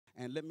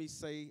And let me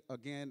say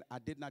again, I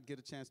did not get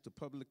a chance to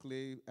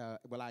publicly,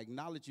 I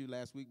acknowledged you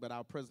last week, but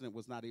our president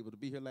was not able to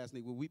be here last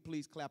week. Will we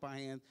please clap our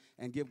hands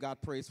and give God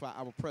praise for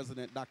our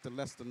president, Dr.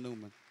 Lester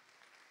Newman?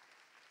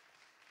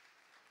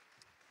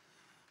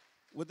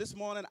 Well, this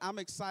morning, I'm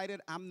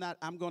excited. I'm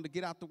going to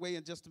get out the way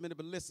in just a minute,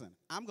 but listen,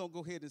 I'm going to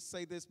go ahead and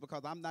say this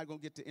because I'm not going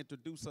to get to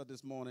introduce her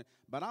this morning,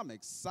 but I'm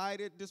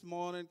excited this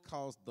morning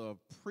because the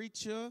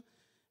preacher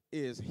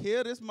is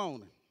here this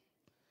morning.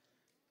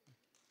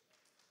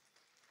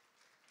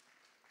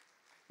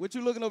 What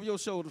you looking over your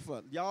shoulder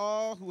for?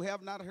 Y'all who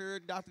have not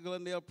heard Dr.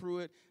 Glenelle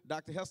Pruitt,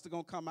 Dr. Hester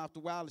going to come after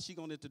a while, and she's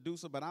going to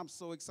introduce her, but I'm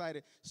so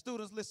excited.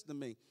 Students, listen to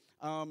me.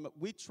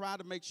 We try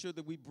to make sure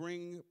that we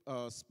bring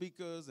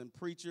speakers and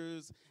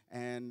preachers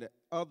and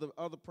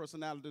other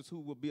personalities who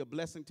will be a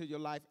blessing to your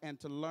life and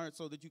to learn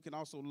so that you can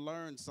also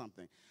learn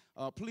something.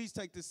 Please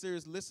take this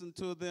serious. Listen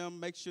to them.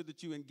 Make sure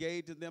that you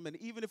engage in them. And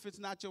even if it's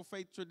not your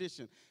faith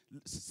tradition,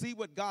 see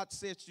what God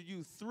says to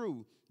you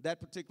through that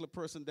particular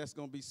person that's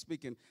going to be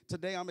speaking.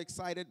 Today, I'm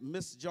excited.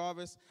 Miss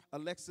Jarvis,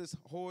 Alexis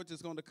Horge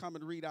is going to come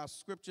and read our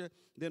scripture.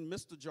 Then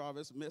Mr.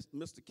 Jarvis,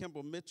 Mr.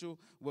 Kimball Mitchell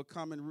will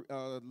come and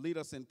lead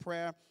us in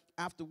prayer,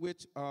 after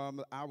which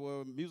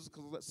our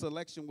musical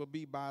selection will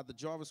be by the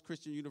Jarvis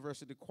Christian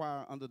University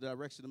Choir under the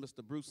direction of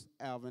Mr. Bruce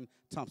Alvin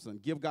Thompson.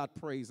 Give God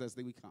praise as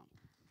they come.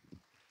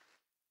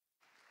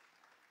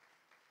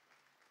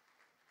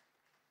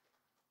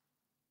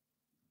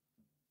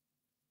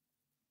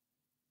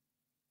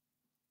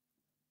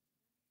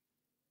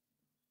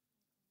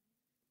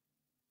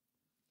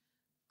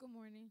 Good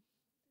morning.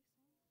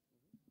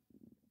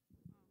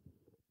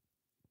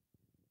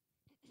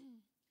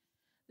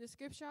 The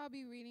scripture I'll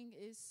be reading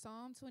is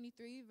Psalm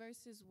 23,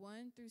 verses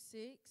 1 through 6.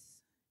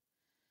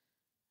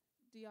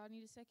 Do y'all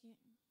need a second?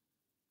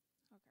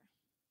 Okay.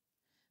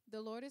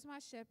 The Lord is my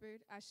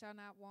shepherd, I shall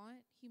not want.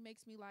 He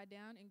makes me lie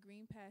down in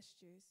green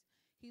pastures.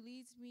 He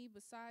leads me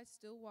beside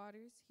still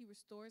waters. He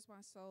restores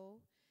my soul.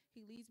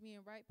 He leads me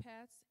in right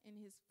paths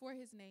for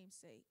his name's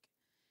sake.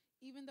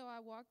 Even though I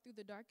walk through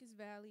the darkest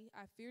valley,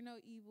 I fear no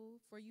evil,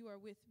 for you are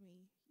with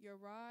me. Your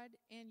rod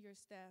and your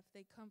staff,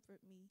 they comfort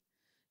me.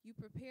 You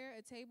prepare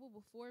a table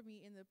before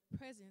me in the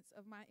presence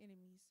of my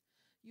enemies.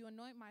 You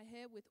anoint my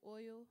head with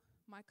oil.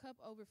 My cup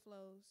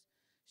overflows.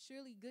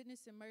 Surely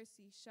goodness and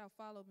mercy shall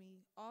follow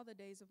me all the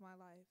days of my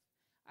life.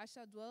 I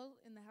shall dwell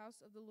in the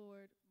house of the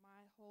Lord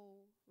my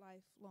whole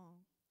life long.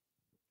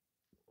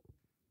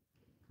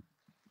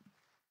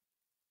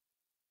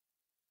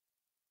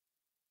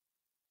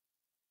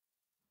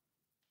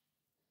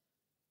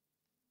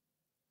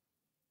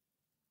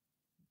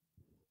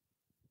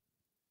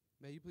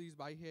 May you please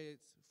bow your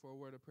heads for a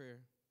word of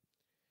prayer.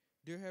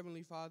 Dear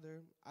Heavenly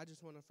Father, I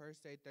just want to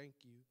first say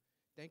thank you.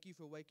 Thank you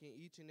for waking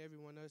each and every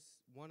one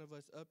of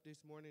us up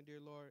this morning,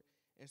 dear Lord,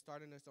 and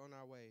starting us on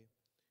our way.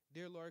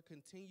 Dear Lord,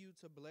 continue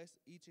to bless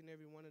each and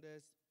every one of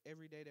us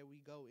every day that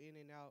we go in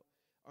and out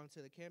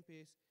onto the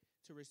campus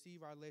to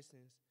receive our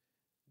lessons.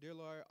 Dear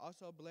Lord,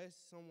 also bless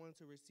someone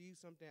to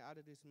receive something out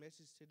of this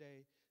message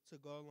today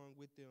to go along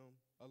with them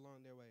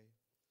along their way.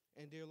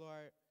 And dear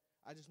Lord,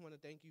 I just want to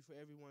thank you for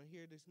everyone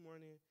here this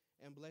morning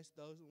and bless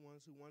those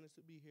ones who wanted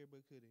to be here but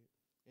couldn't.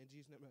 In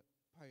Jesus' name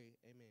I pray,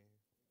 amen.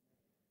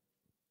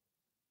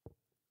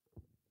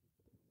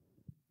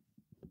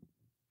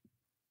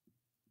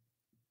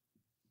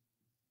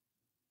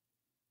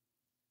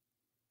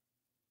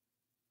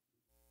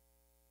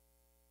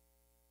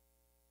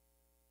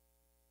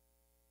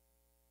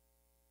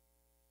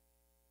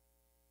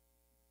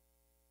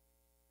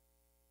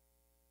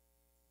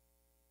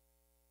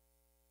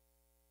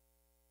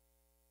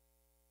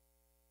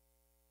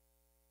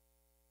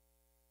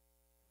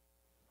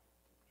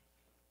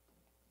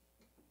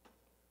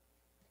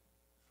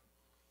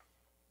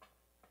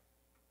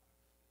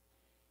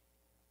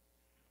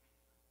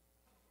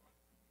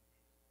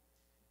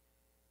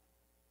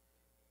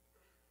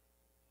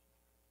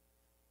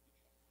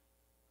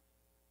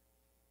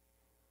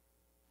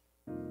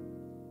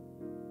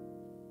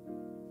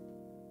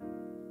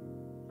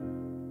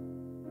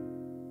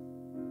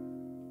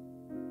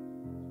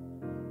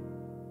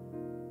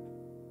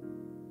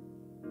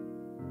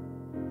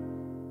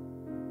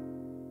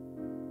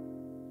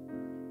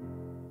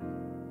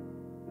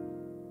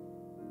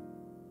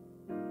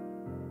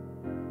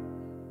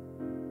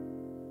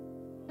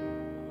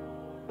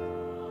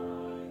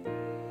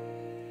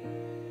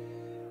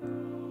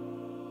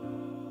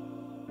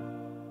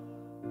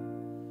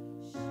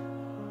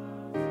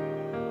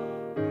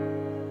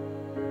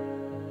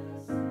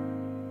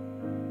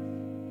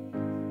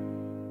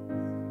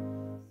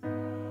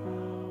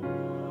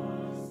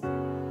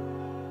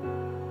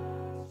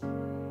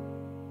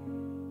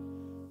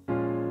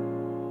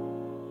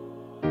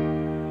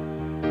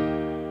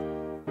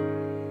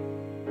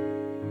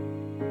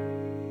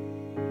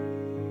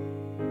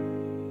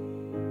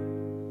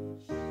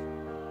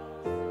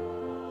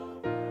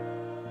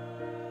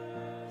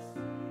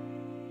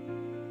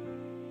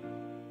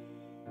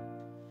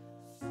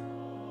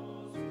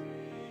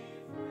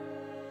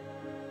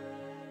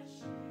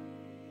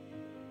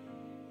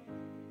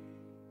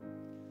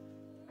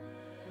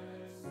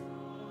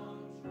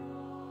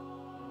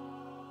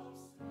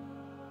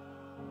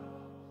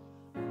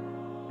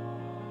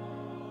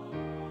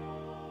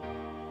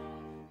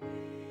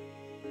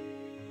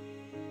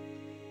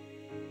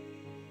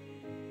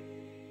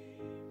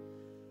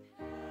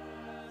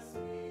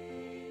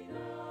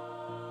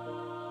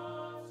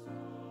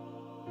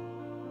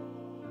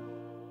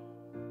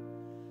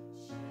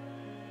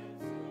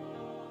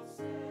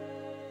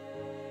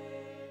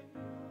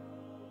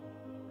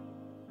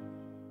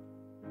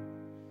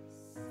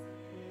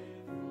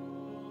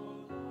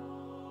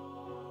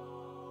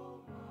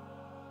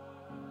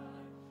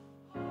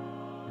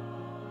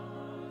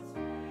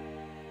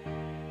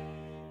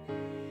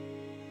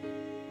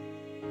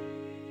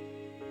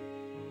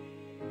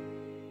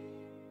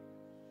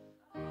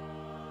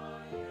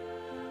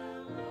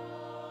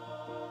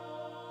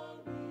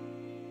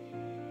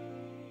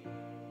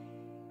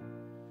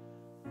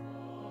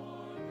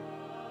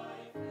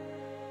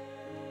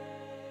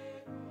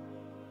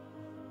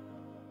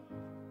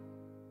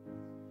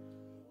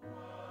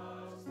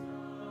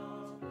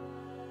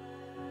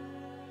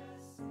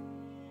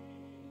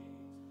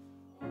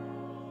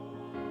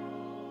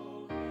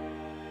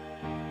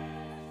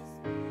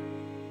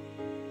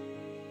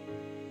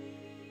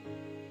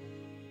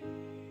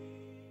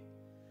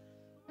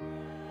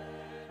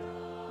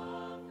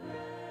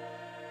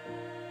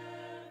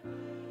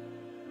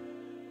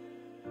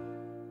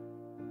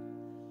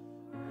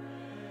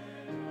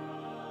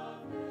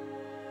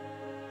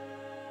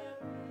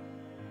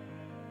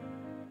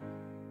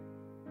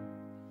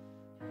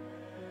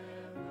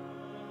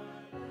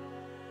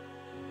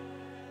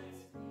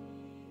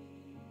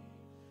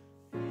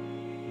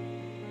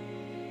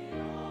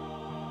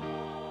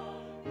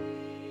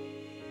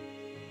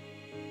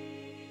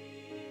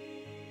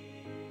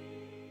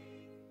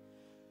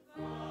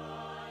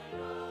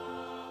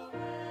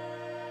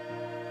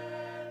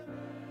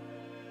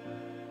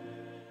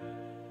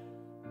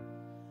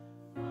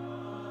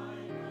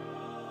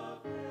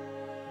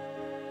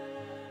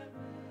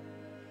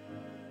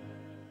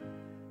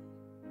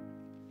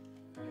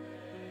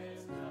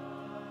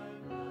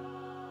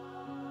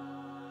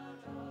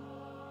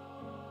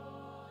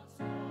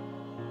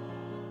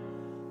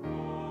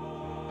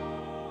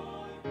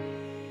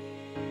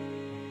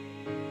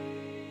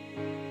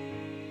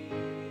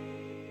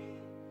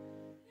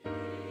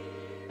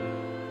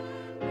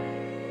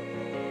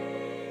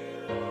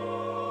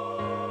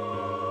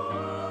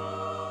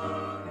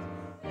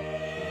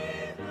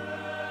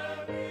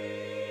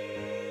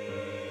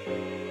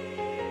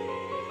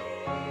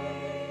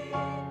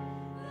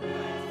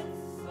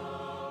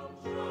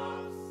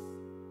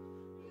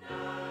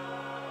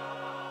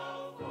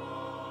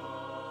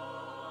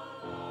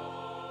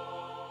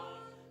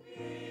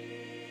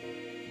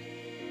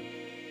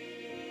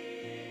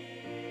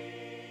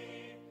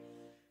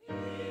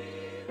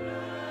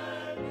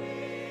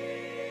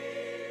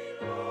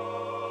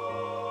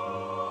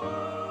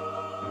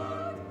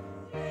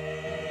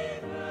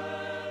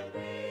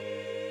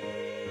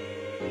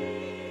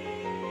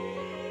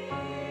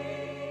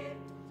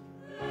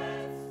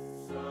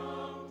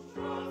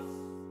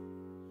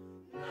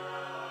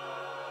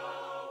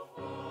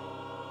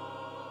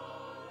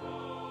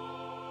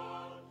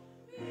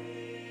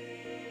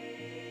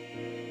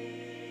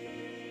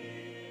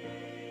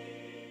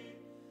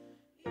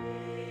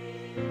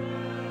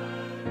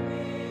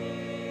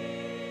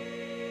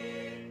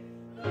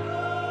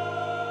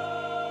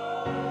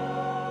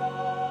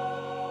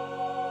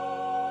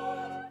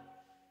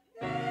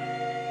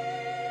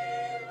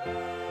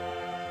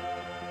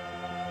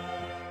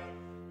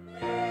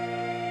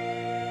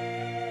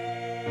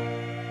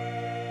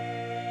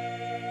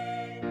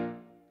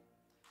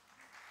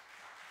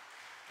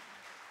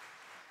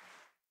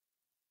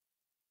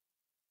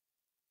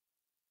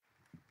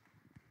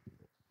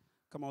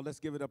 Come on, let's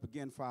give it up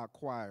again for our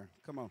choir.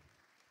 Come on.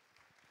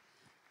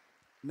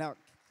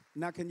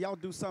 Now, can y'all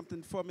do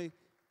something for me?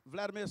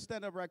 Vladimir,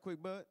 stand up right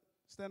quick, bud.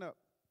 Stand up.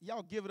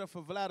 Y'all give it up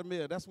for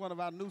Vladimir. That's one of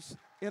our new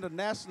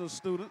international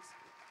students.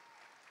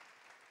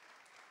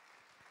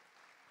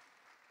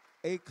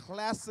 A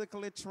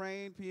classically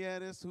trained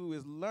pianist who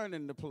is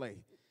learning to play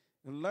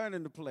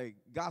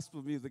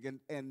gospel music.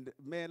 And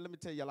man, let me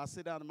tell y'all, I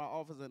sit down in my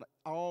office and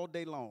all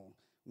day long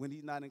when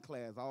he's not in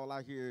class, all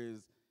I hear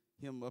is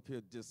him up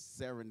here just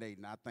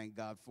serenading. I thank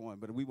God for him.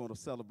 But we want to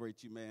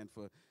celebrate you, man,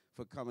 for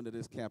coming to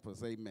this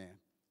campus. Amen.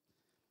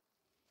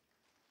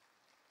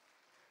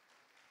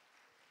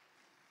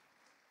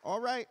 All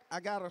right,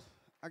 I got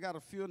a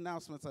few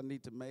announcements I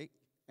need to make,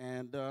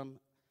 and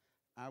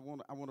I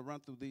want to run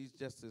through these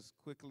just as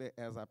quickly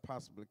as I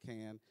possibly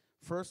can.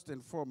 First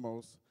and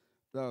foremost,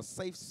 the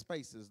safe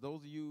spaces. Those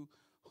of you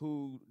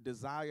who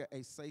desire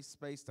a safe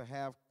space to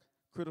have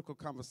critical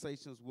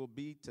conversations will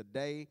be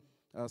today,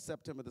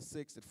 September the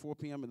 6th at 4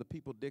 p.m. in the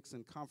People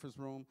Dixon Conference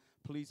Room.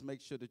 Please make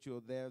sure that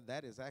you're there.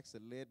 That is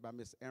actually led by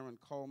Miss Erin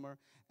Colemer,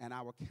 and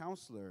our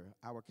counselor,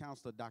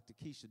 Dr.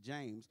 Keisha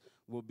James,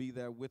 will be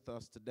there with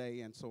us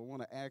today. And so I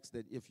want to ask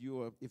that if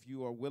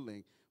you are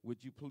willing,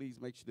 would you please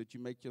make sure that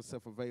you make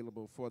yourself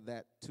available for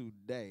that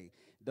today?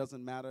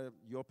 Doesn't matter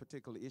your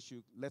particular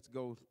issue. Let's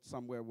go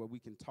somewhere where we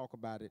can talk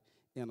about it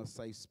in a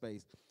safe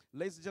space.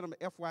 Ladies and gentlemen,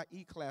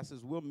 FYE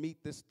classes will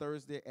meet this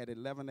Thursday at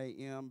 11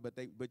 a.m.,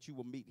 but you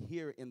will meet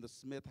here in the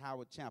Smith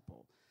Howard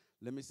Chapel.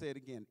 Let me say it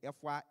again.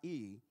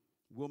 FYE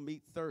will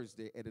meet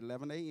Thursday at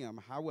 11 a.m.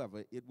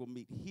 However, it will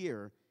meet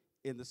here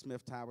in the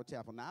Smith Howard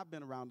Chapel. Now, I've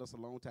been around us a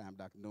long time,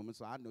 Dr. Newman,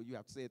 so I know you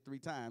have to say it 3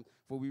 times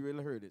before we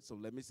really heard it. So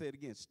let me say it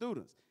again.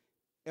 Students,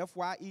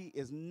 FYE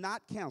is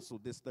not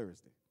canceled this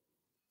Thursday.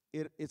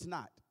 It's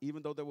not.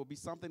 Even though there will be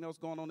something else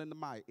going on in the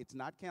Maya, it's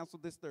not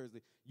canceled this Thursday.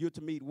 You're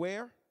to meet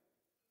where?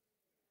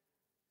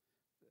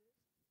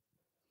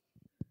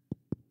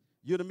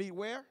 You're to meet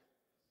where?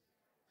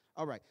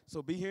 All right.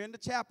 So be here in the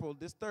chapel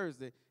this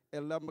Thursday at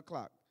 11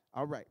 o'clock.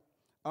 All right.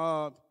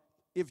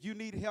 If you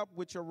need help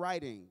with your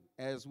writing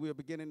as we're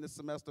beginning the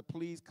semester,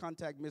 please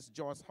contact Miss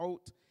Joyce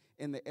Holt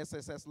in the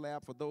SSS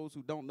lab. For those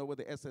who don't know where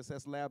the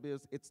SSS lab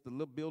is, it's the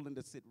little building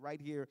that sits right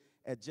here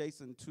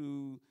adjacent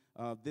to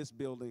this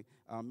building.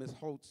 Miss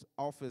Holt's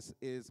office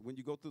is, when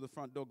you go through the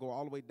front door, go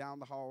all the way down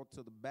the hall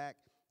to the back,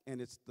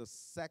 and it's the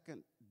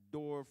second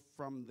door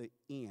from the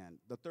end,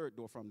 the third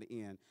door from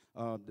the end.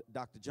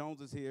 Dr.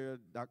 Jones is here,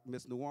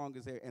 Miss Nuong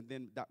is here, and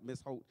then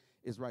Miss Holt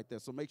is right there.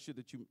 So make sure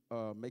that you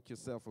make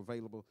yourself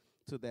available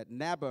to that.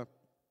 NABA,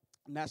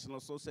 National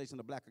Association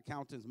of Black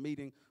Accountants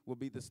meeting will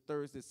be this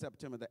Thursday,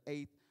 September the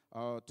 8th,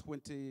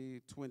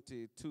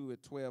 2022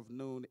 at 12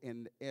 noon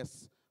in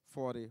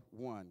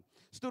S41.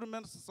 Student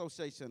Ministers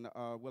Association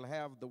will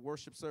have the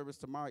worship service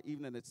tomorrow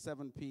evening at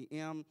 7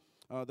 p.m.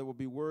 There will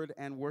be word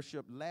and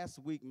worship. Last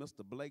week,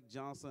 Mr. Blake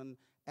Johnson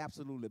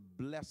absolutely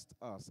blessed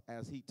us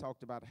as he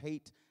talked about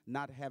hate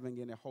not having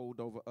any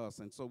hold over us.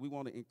 And so we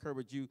want to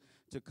encourage you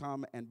to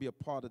come and be a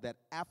part of that.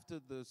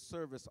 After the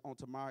service on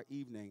tomorrow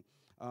evening,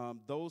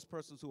 those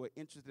persons who are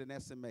interested in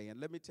SMA,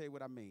 and let me tell you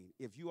what I mean.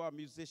 If you are a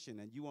musician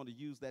and you want to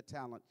use that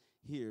talent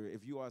here,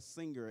 if you are a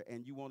singer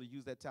and you want to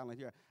use that talent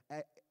here,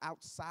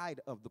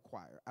 outside of the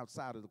choir,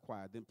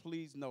 then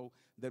please know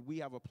that we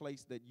have a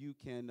place that you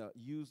can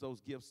use those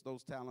gifts,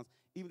 those talents,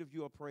 even if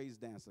you're a praise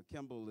dancer.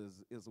 Kimball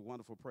is a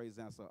wonderful praise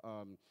dancer.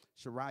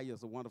 Shariah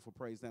is a wonderful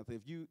praise dancer.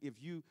 If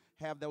you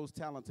have those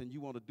talents and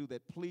you want to do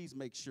that, please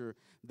make sure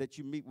that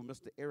you meet with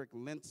Mr. Eric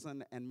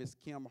Linson and Miss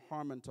Kim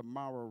Harmon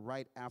tomorrow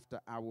right after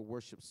our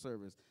worship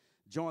service.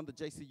 Join the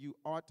JCU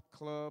Art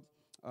Club,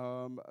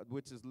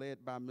 which is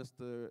led by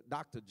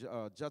Dr.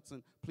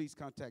 Judson. Please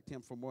contact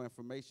him for more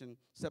information.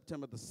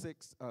 September the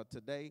 6th,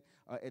 today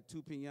at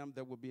 2 p.m.,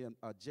 there will be a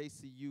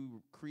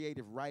JCU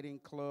Creative Writing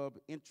Club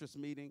interest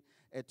meeting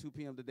at 2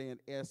 p.m. today in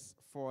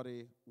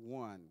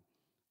S41.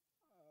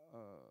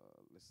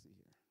 Let's see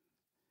here.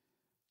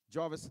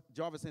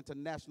 Jarvis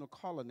International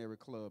Culinary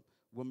Club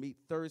will meet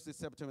Thursday,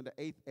 September the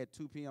 8th at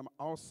 2 p.m.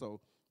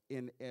 also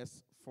in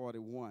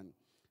S41.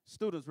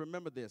 Students,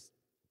 remember this.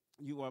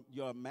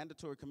 Your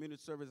mandatory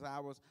community service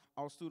hours,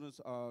 all students'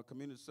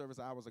 community service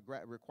hours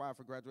are required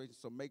for graduation,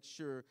 so make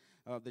sure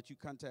that you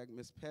contact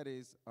Ms.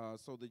 Pettis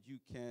so that you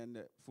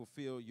can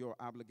fulfill your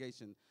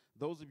obligation.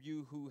 Those of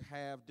you who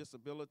have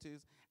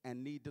disabilities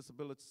and need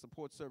disability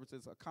support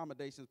services,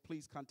 accommodations,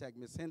 please contact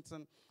Ms.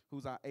 Henson,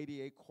 who's our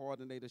ADA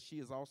coordinator. She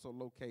is also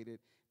located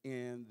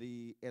in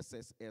the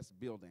SSS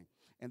building.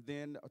 And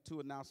then 2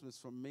 announcements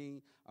from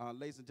me.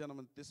 Ladies and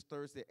gentlemen, this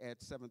Thursday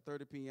at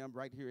 7:30 p.m.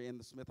 right here in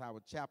the Smith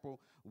Howard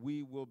Chapel,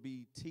 we will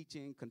be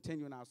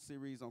continuing our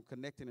series on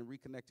connecting and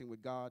reconnecting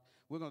with God.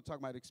 We're going to talk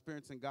about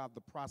experiencing God,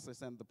 the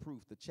process and the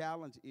proof. The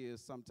challenge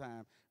is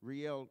sometimes,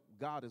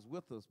 God is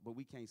with us, but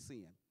we can't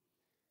see him.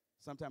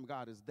 Sometimes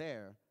God is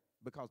there,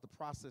 because the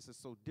process is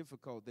so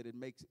difficult that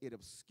it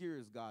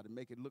obscures God and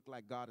make it look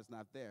like God is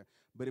not there.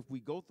 But if we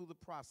go through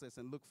the process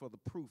and look for the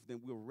proof,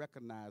 then we'll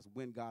recognize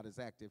when God is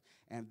active.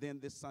 And then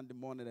this Sunday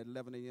morning at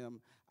 11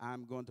 a.m.,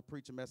 I'm going to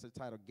preach a message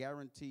titled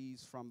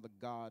Guarantees from the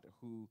God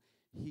Who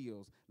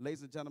Heals.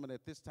 Ladies and gentlemen,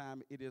 at this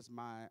time, it is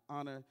my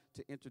honor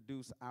to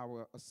introduce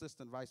our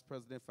Assistant Vice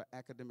President for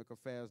Academic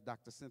Affairs,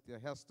 Dr. Cynthia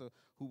Hester,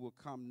 who will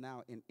come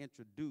now and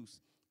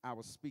introduce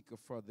our speaker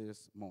for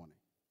this morning.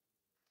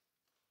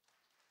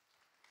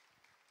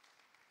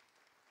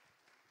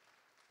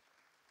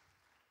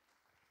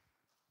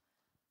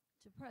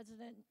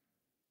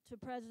 To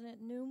President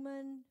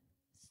Newman,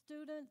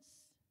 students,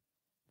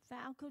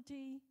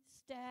 faculty,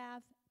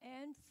 staff,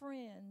 and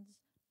friends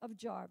of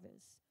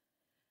Jarvis,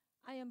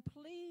 I am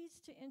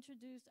pleased to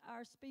introduce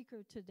our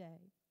speaker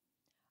today,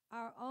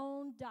 our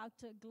own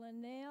Dr.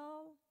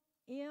 Glenelle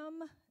M.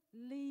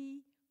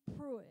 Lee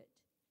Pruitt,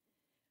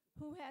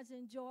 who has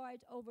enjoyed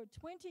over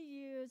 20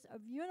 years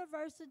of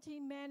university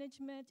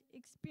management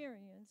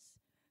experience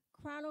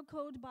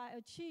chronicled by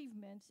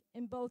achievements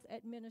in both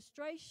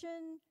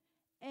administration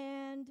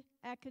and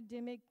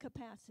academic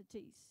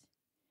capacities.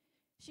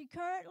 She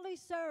currently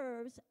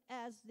serves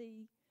as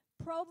the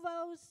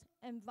Provost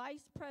and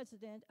Vice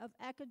President of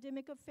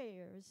Academic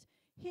Affairs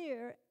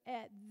here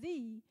at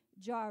the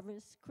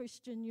Jarvis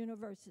Christian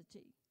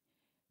University,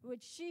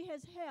 which she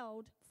has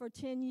held for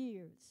 10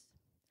 years.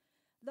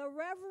 The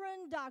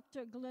Reverend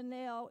Dr.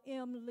 Glenelle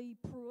M. Lee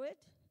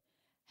Pruitt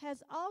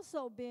has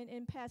also been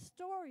in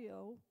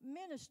pastoral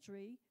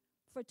ministry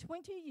for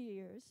 20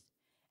 years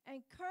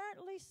and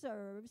currently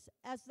serves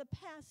as the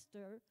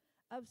pastor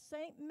of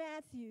St.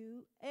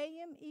 Matthew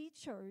AME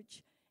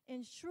Church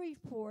in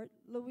Shreveport,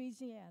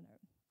 Louisiana.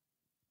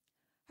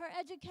 Her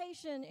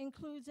education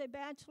includes a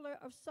Bachelor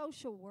of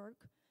Social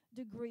Work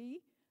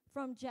degree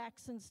from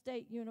Jackson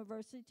State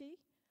University,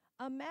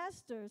 a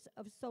Master's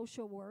of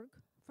Social Work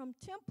from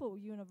Temple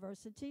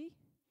University.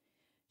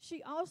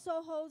 She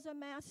also holds a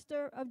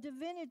Master of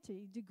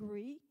Divinity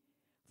degree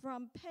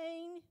from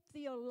Payne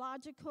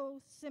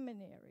Theological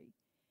Seminary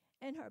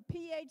and her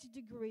PhD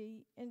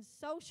degree in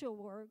social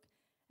work,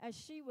 as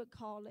she would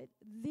call it,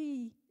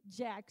 the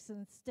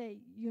Jackson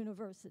State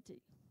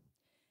University.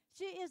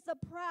 She is the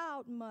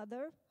proud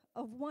mother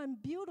of one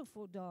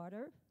beautiful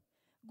daughter,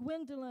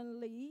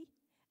 Gwendolyn Lee,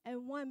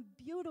 and one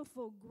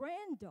beautiful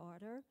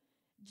granddaughter,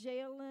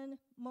 Jalen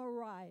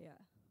Mariah.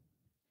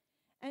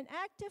 An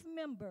active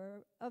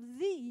member of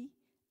the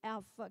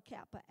Alpha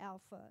Kappa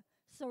Alpha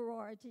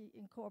Sorority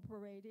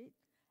Incorporated,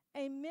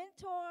 a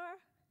mentor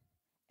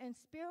and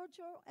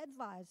spiritual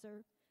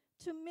advisor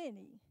to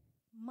many,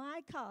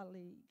 my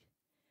colleague,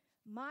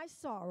 my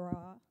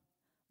soror,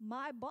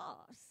 my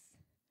boss,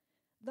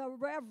 the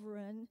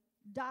Reverend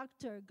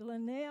Dr.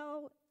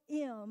 Glenelle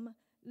M.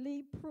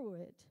 Lee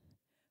Pruitt.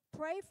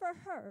 Pray for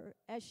her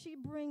as she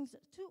brings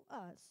to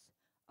us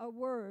a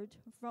word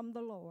from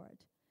the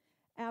Lord.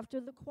 After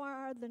the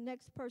choir, the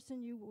next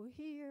person you will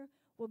hear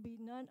will be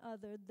none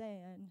other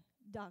than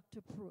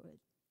Dr. Pruitt.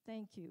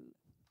 Thank you.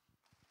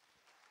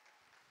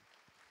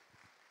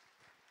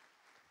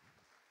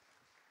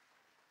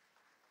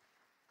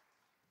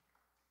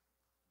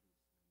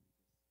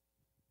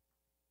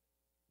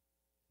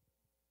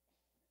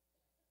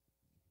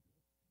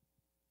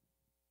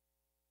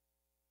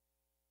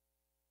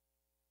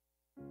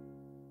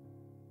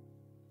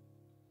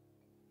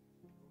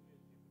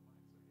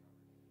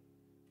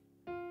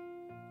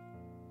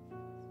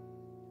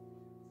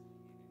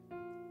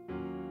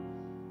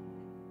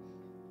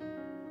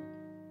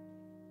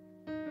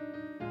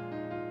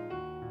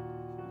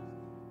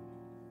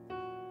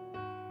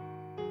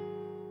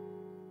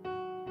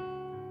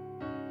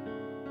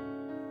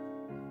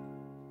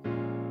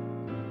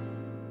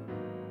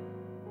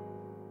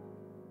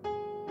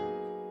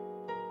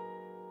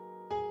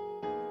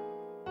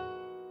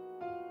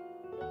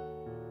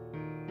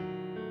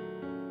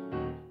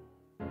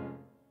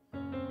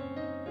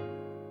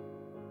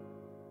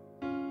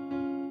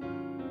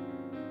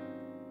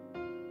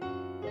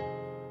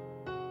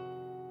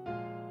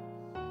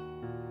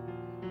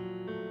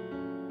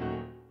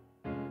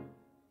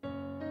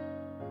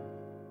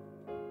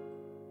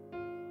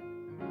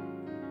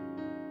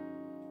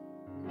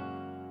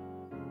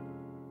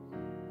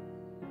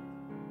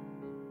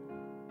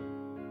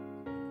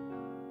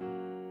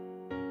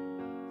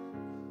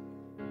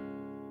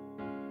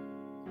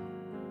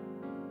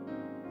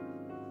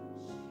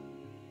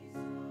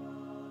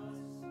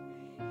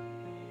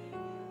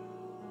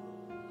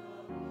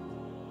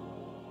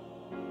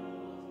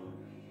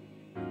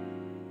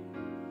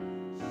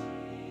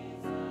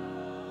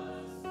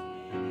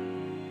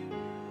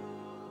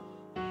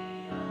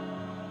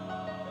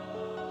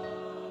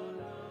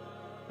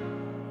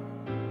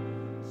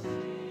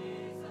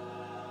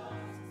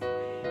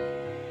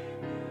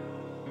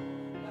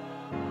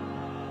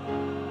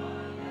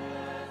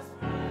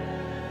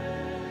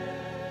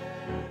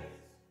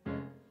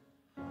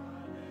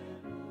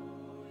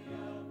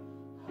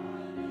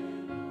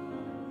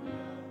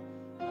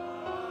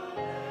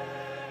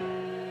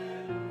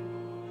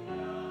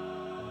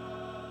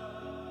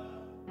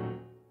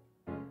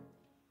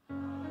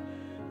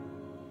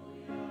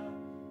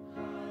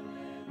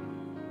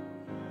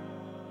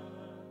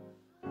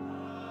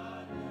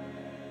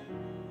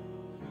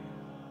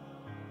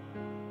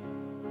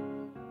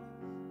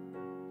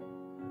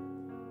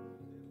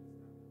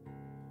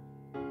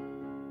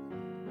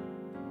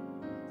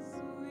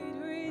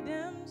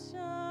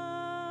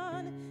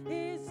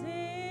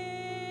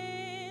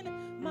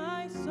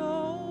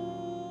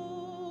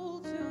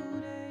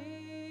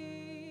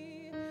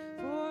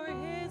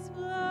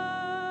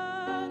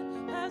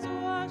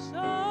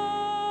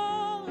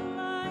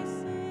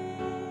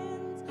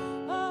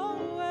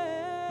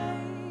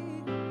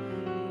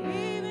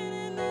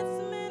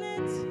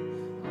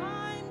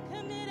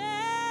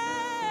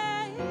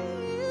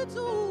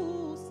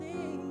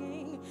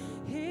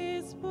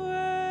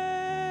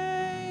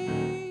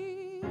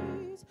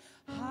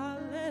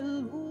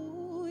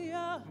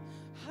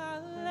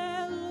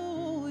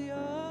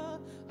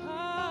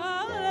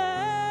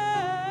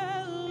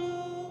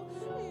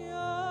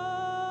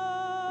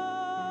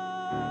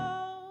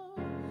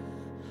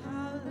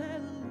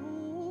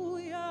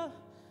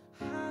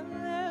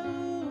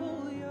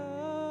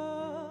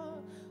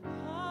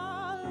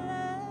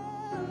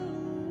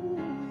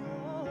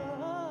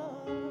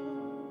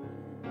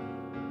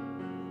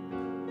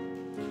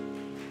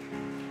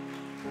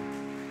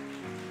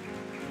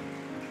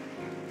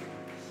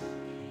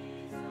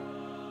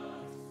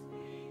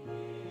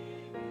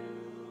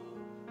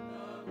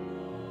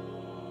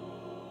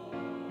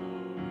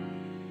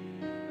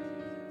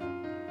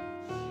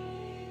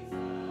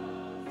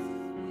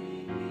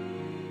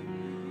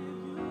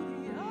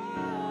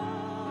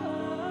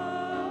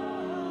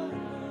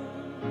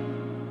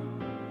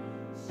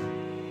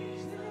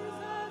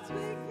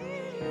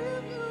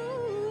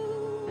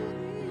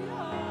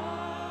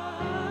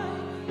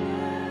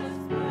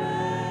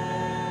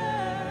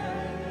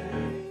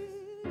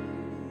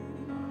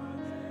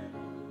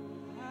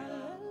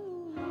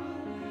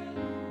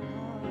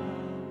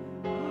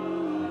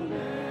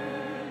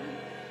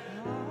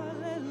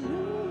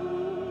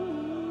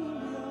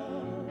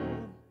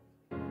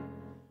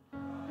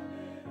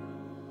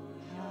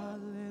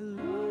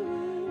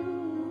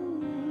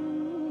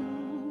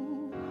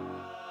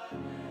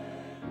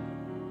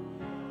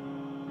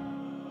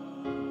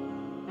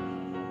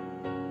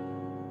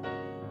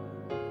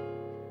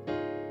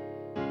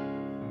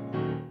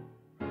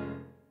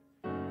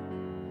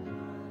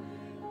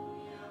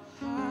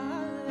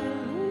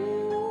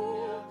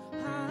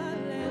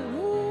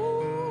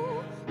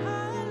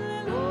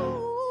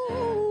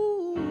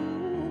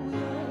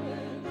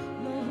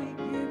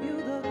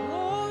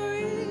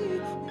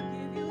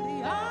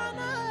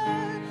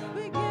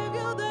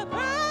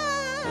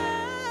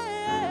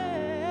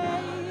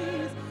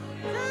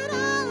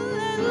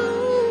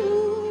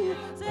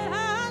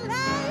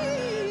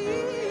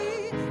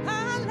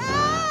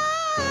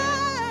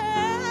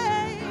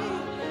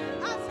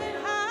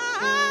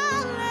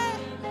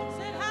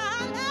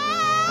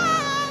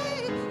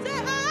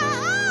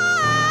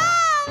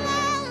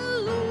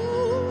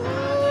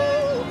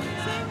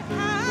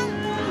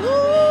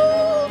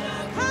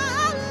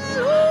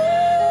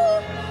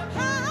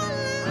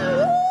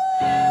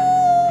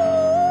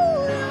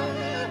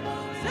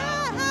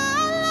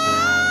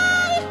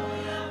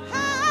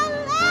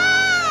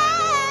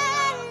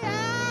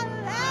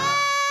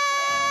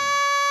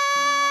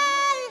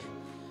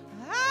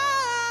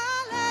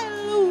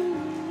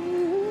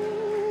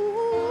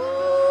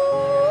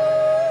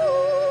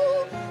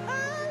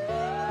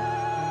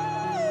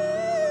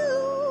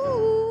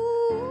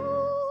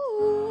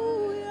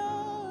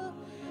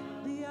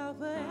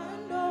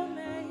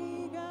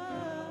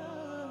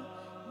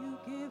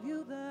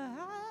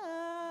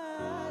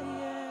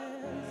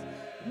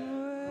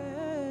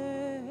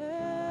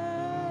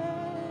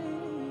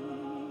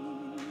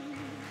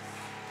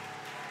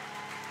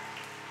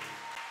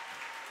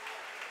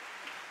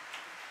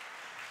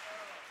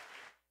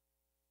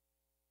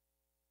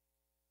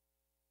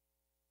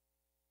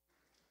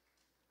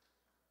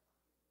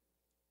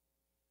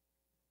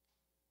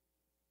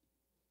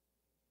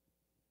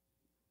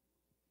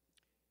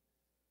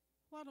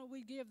 Why don't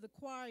we give the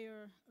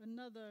choir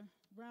another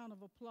round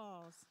of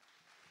applause?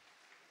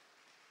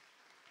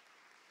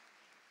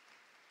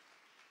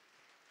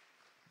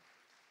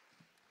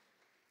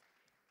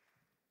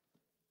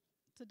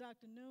 To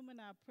Dr. Newman,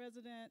 our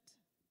president,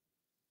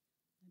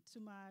 and to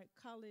my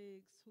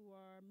colleagues who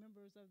are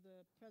members of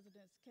the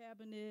president's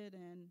cabinet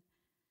and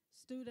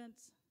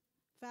students,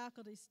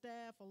 faculty,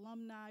 staff,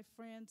 alumni,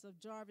 friends of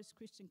Jarvis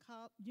Christian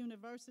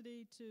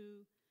University,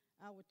 to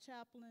our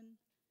chaplain,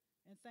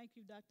 and thank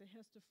you, Dr.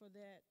 Hester, for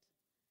that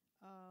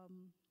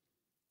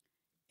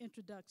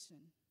introduction.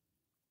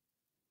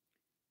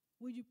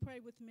 Will you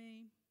pray with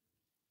me?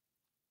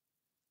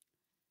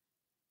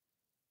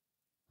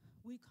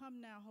 We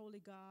come now, Holy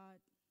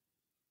God,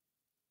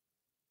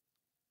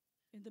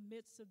 in the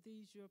midst of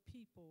these your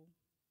people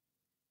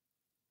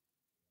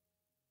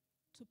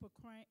to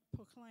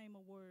proclaim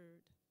a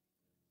word.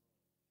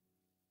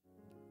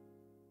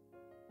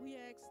 We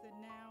ask that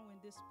now in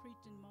this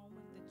preaching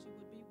moment that you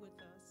would be with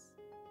us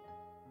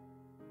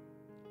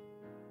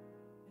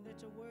and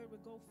that your word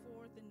would go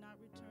forth and not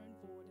return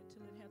void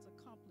until it has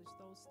accomplished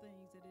those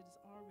things that it has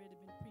already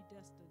been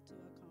predestined to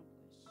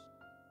accomplish.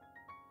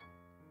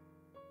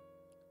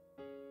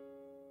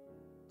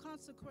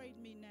 Consecrate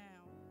me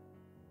now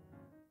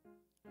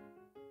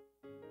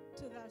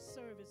to thy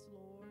service,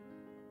 Lord,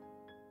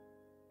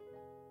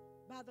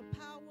 by the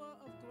power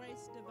of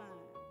grace divine.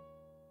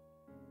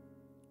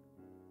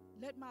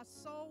 Let my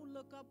soul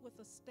look up with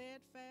a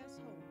steadfast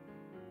hope,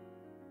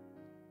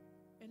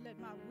 and let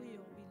my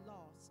will be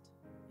lost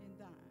in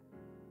thine.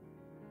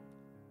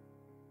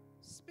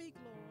 Speak,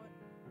 Lord,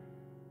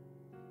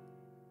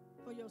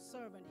 for your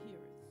servant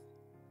heareth.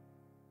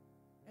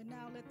 And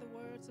now let the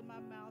words of my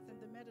mouth and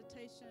the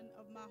meditation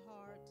of my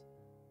heart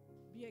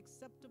be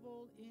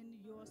acceptable in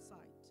your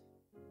sight.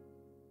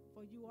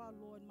 For you are,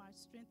 Lord, my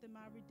strength and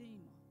my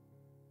redeemer.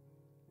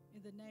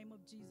 In the name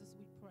of Jesus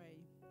we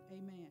pray.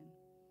 Amen.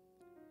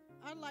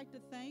 I'd like to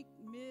thank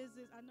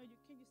Mrs.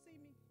 Can you see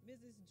me?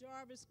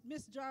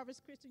 Miss Jarvis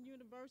Christian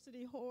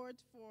University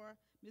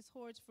Miss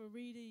Hodge for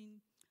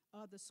reading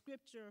the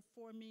scripture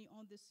for me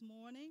on this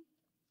morning.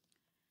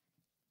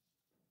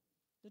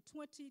 The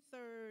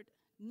 23rd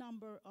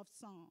number of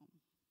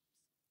Psalms.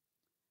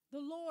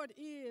 The Lord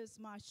is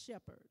my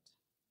shepherd.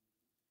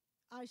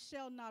 I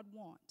shall not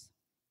want.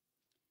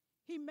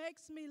 He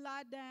makes me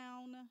lie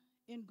down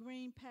in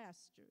green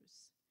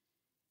pastures.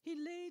 He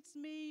leads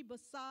me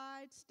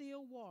beside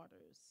still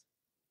waters.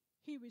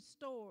 He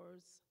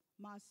restores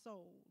my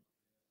soul.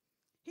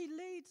 He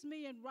leads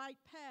me in right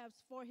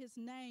paths for his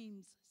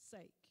name's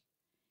sake.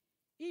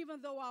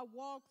 Even though I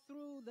walk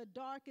through the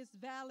darkest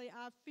valley,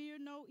 I fear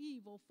no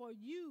evil, for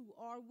you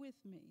are with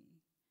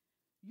me.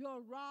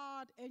 Your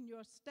rod and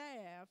your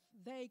staff,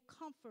 they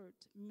comfort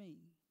me.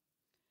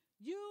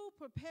 You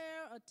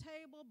prepare a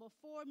table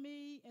before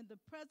me in the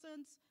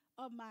presence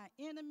of my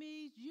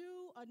enemies.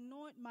 You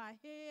anoint my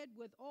head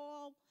with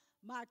oil,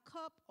 my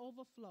cup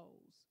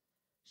overflows.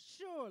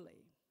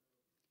 Surely,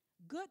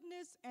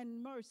 goodness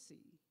and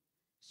mercy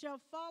shall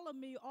follow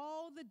me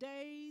all the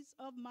days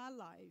of my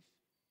life,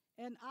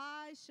 and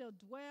I shall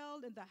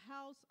dwell in the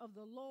house of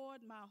the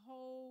Lord my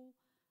whole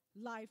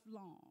life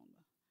long.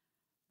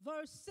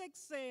 Verse 6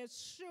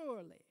 says,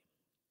 surely,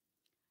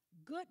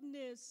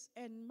 goodness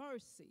and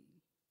mercy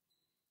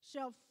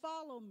shall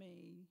follow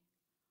me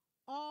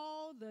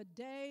all the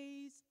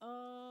days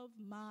of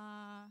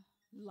my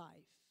life.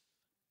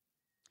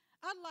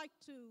 I'd like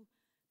to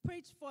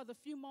preach for the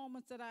few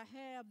moments that I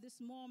have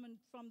this morning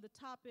from the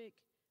topic,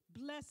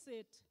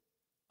 Blessed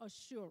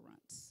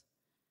Assurance.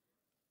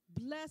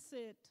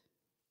 Blessed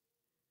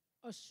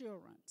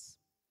Assurance.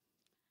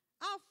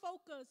 Our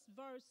focus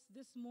verse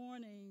this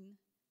morning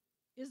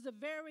is the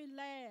very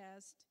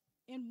last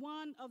in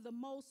one of the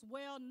most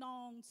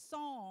well-known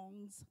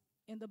songs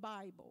in the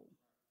Bible.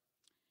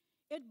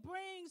 It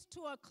brings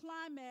to a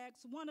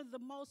climax one of the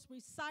most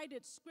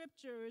recited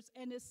scriptures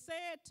and is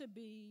said to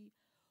be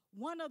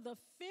one of the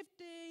 50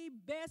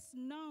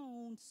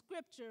 best-known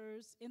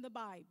scriptures in the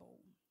Bible.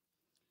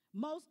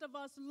 Most of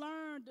us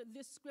learned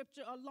this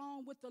scripture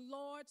along with the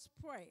Lord's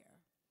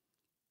Prayer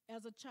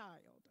as a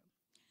child.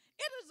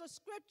 It is a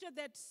scripture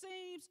that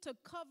seems to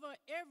cover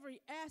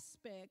every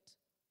aspect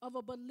of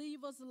a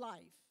believer's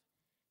life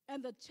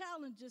and the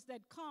challenges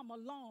that come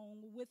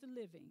along with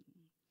living.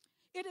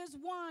 It is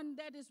one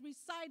that is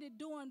recited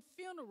during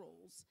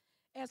funerals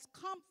as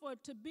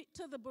comfort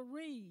to the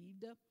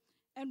bereaved,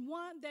 and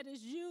one that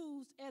is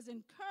used as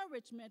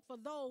encouragement for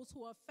those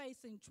who are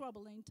facing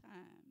troubling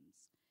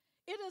times.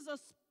 It is a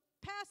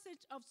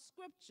passage of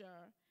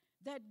scripture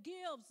that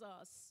gives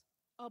us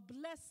a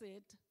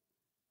blessed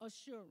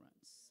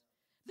assurance.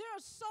 There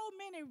are so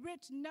many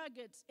rich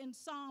nuggets in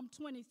Psalm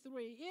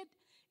 23. It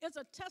is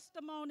a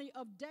testimony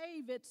of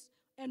David's,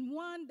 and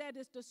one that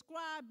is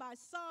described by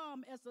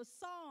some as the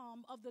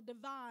Psalm of the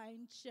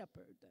divine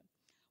shepherd.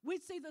 We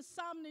see the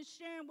psalmist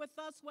sharing with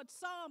us what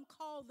some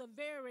call the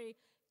very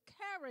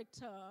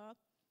character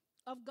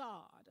of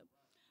God.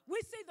 We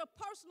see the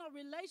personal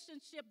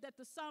relationship that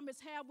the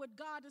psalmist have with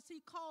God as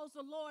he calls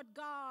the Lord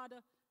God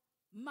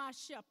my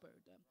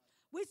shepherd.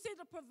 We see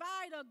the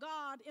provider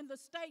God in the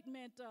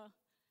statement,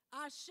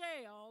 I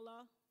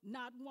shall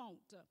not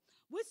want.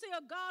 We see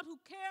a God who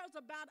cares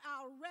about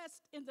our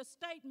rest in the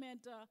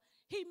statement,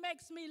 he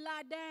makes me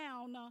lie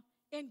down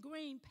in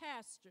green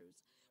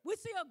pastures. We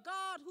see a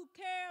God who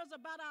cares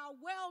about our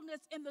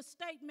wellness in the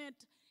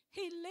statement,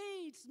 he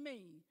leads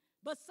me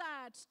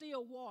beside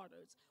still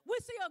waters. We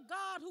see a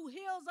God who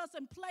heals us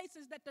in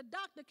places that the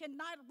doctor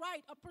cannot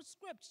write a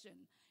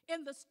prescription.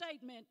 In the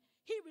statement,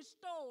 he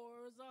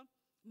restores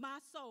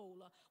my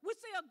soul. We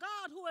see a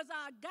God who is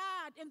our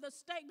guide in the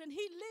statement,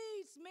 he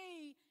leads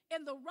me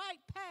in the right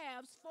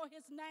paths for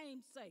his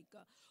name's sake.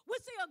 We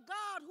see a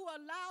God who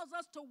allows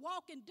us to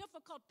walk in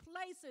difficult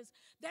places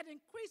that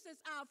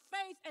increases our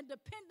faith and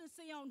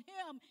dependency on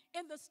him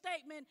in the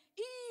statement,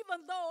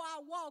 even though I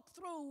walk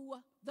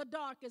through the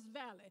darkest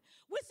valley.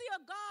 We see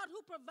a God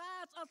who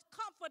provides us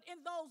comfort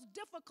in those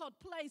difficult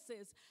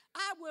places.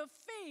 I will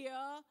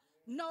fear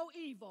no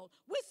evil.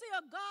 We see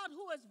a God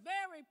who is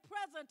very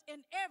present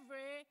in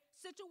every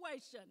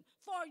situation.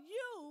 For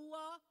you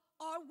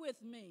are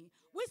with me.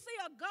 We see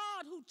a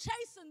God who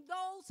chastens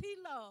those he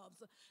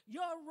loves.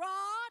 Your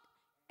rod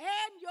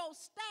and your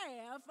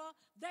staff,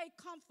 they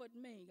comfort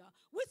me.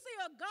 We see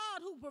a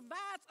God who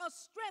provides us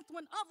strength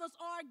when others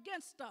are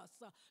against us.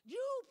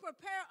 You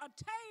prepare a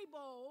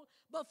table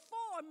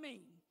before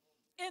me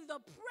in the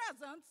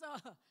presence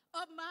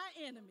of my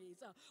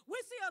enemies. We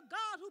see a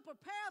God who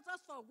prepares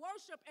us for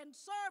worship and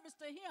service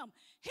to him.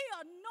 He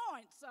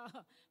anoints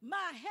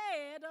my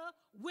head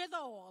with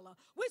oil.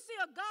 We see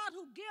a God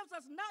who gives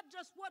us not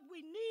just what we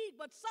need,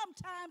 but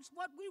sometimes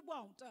what we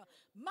want.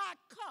 My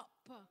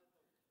cup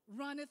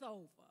runneth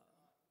over.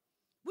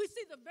 We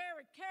see the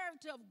very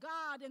character of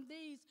God in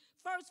these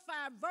first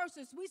 5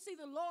 verses. We see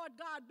the Lord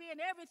God being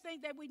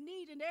everything that we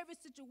need in every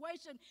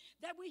situation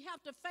that we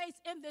have to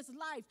face in this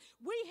life.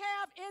 We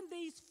have in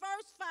these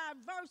first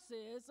 5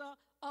 verses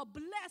a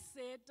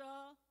blessed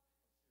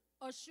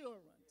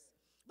assurance.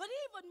 But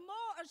even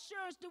more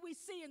assurance do we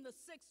see in the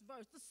 6th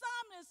verse. The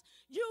psalmist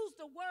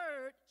used the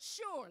word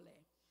surely.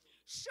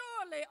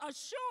 Surely,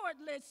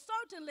 assuredly,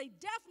 certainly,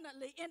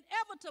 definitely,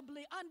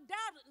 inevitably,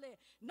 undoubtedly,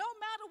 no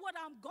matter what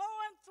I'm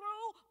going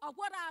through or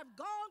what I've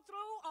gone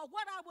through or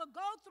what I will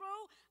go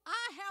through,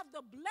 I have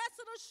the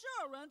blessed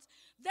assurance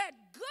that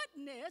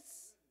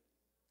goodness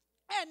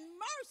and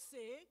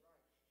mercy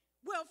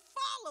will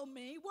follow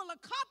me, will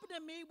accompany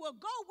me, will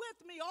go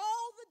with me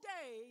all the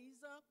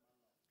days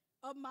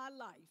of my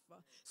life.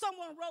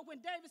 Someone wrote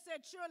when David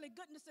said, surely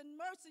goodness and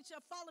mercy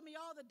shall follow me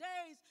all the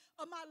days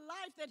of my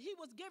life, that he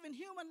was giving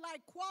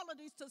human-like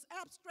qualities to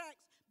abstract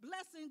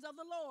blessings of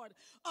the Lord.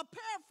 A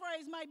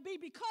paraphrase might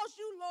be, because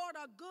you, Lord,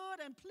 are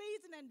good and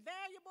pleasing and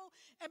valuable,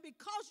 and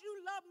because you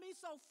love me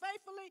so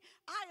faithfully,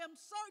 I am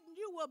certain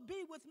you will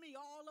be with me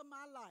all of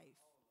my life.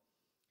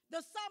 The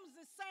psalmist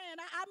is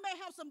saying, I may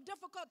have some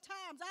difficult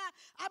times.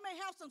 I may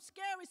have some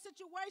scary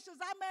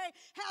situations. I may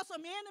have some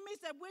enemies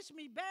that wish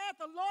me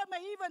bad. The Lord may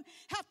even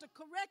have to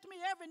correct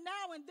me every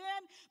now and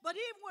then. But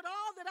even with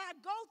all that I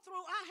go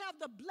through, I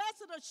have the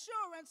blessed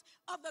assurance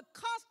of the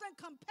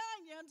constant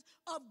companions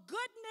of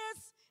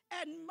goodness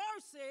and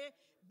mercy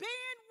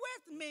being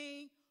with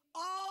me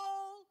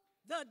all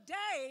the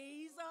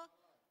days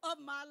of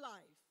my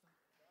life.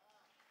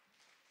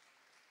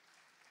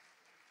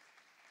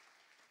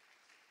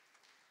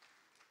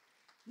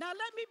 Now,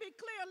 let me be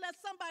clear,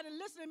 lest somebody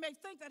listening may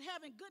think that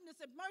having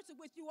goodness and mercy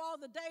with you all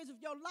the days of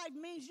your life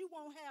means you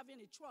won't have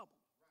any trouble.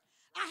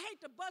 I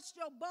hate to bust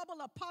your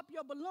bubble or pop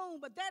your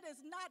balloon, but that is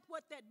not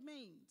what that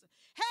means.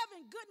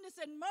 Having goodness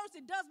and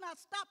mercy does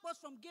not stop us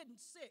from getting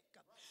sick.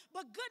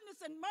 But goodness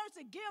and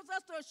mercy gives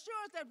us the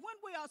assurance that when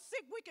we are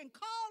sick, we can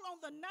call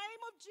on the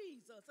name of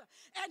Jesus,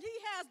 and he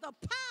has the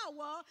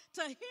power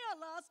to heal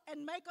us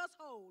and make us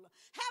whole.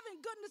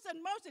 Having goodness and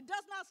mercy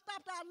does not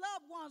stop our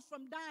loved ones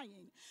from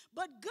dying,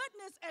 but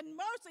goodness and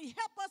mercy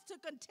help us to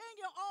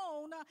continue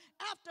on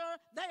after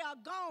they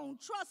are gone,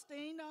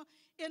 trusting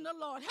in the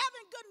Lord.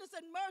 Having goodness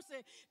and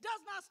mercy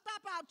does not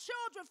stop our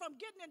children from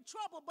getting in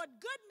trouble, but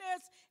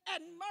goodness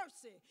and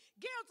mercy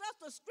gives us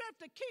the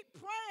strength to keep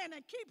praying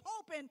and keep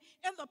hoping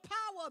in the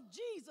power of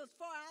Jesus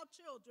for our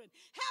children.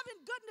 Having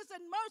goodness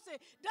and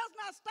mercy does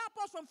not stop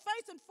us from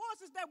facing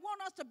forces that want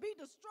us to be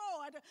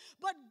destroyed,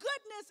 but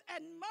goodness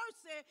and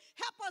mercy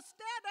help us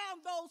stare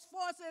down those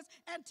forces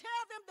and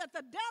tell them that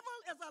the devil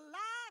is a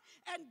lie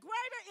and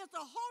greater is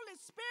the Holy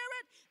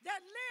Spirit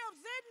that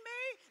lives in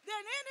me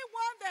than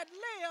anyone that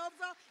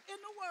lives in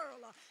the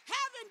world.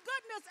 Having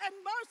goodness and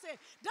mercy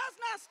does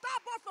not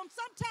stop us from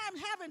sometimes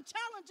having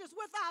challenges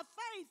with our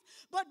faith,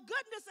 but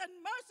goodness and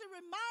mercy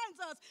reminds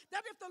us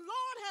that if the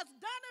Lord has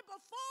done it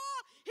before,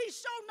 he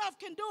sure enough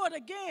can do it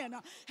again.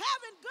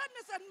 Having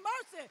goodness and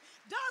mercy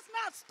does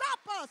not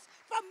stop us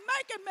from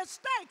making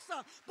mistakes,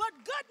 but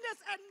goodness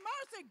and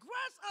mercy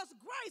grants us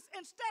grace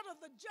instead of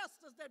the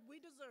justice that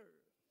we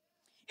deserve.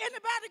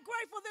 Anybody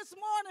grateful this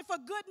morning for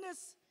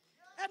goodness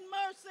and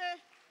mercy?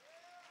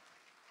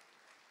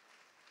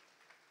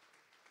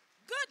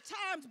 Good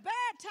times,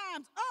 bad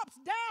times, ups,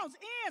 downs,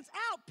 ins,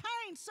 out,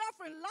 pain,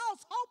 suffering,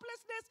 loss,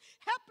 hopelessness,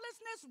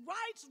 helplessness,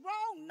 rights,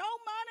 wrong, no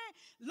money,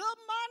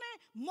 little money,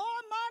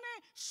 more money.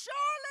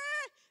 Surely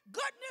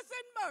goodness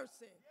and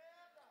mercy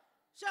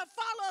shall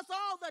follow us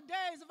all the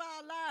days of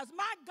our lives.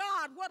 My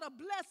God, what a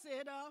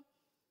blessed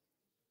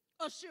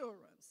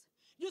assurance.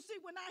 You see,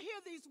 when I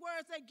hear these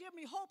words, they give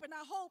me hope, and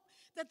I hope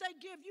that they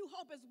give you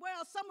hope as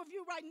well. Some of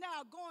you right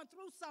now are going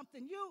through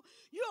something.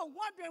 You're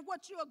wondering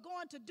what you are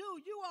going to do.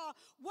 You are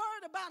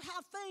worried about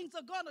how things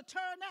are going to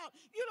turn out.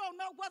 You don't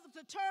know whether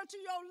to turn to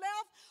your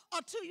left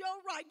or to your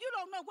right. You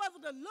don't know whether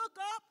to look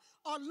up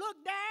or look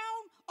down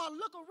or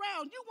look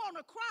around. You want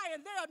to cry,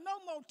 and there are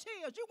no more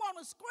tears. You want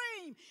to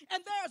scream,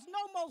 and there's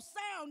no more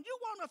sound. You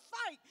want to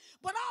fight,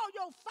 but all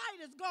your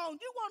fight is gone.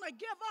 You want to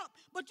give up,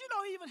 but you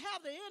don't even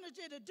have the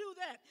energy to do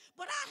that.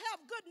 But I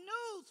have good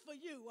news for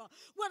you.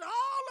 With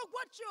all of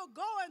what you're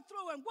going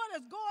through and what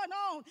is going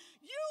on,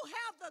 you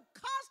have the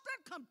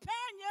constant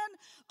companion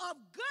of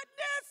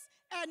goodness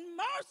and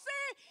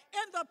mercy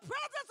in the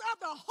presence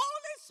of the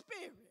Holy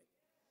Spirit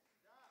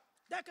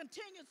that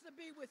continues to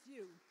be with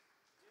you.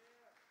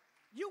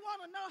 You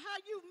want to know how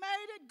you've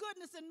made it?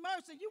 Goodness and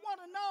mercy. You want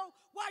to know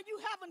why you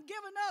haven't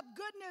given up?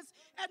 Goodness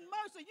and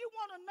mercy. You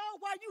want to know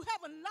why you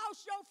haven't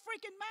lost your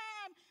freaking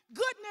mind?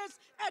 Goodness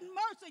and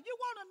mercy. You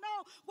want to know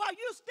why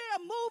you're still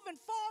moving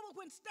forward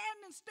when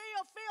standing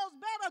still feels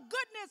better?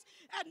 Goodness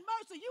and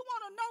mercy. You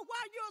want to know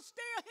why you're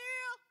still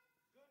here?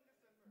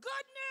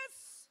 Goodness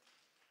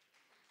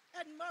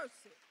and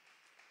mercy.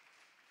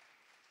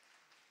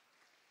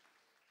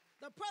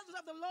 The presence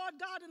of the Lord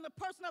God in the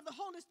person of the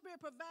Holy Spirit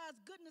provides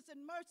goodness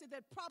and mercy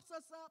that props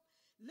us up,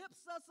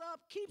 lifts us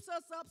up, keeps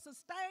us up,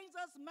 sustains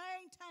us,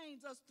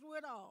 maintains us through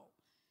it all.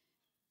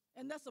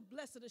 And that's a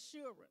blessed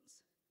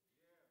assurance.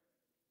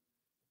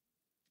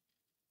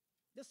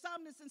 The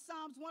psalmist in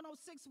Psalms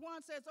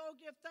 106:1 says, "Oh,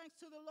 give thanks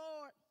to the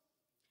Lord,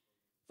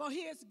 for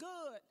he is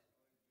good,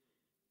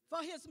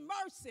 for his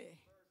mercy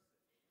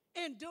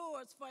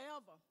endures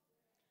forever."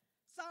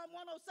 Psalm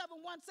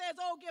 107:1 says,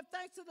 "Oh, give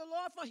thanks to the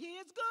Lord, for he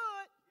is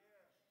good,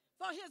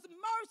 for his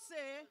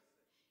mercy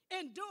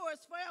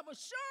endures forever."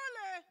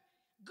 Surely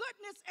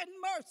goodness and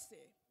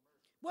mercy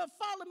will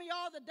follow me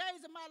all the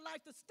days of my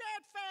life. The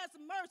steadfast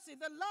mercy,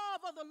 the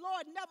love of the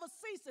Lord never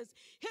ceases.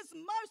 His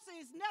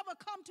mercies never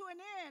come to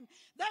an end.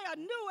 They are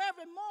new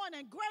every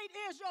morning. Great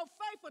is your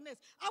faithfulness.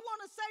 I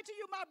want to say to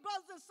you, my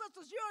brothers and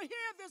sisters, you're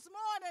here this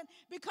morning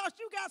because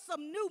you got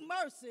some new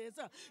mercies.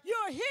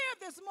 You're here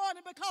this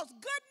morning because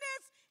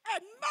goodness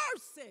and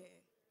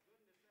mercy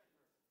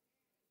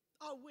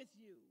are with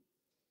you.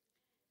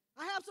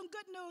 I have some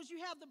good news. You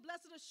have the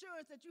blessed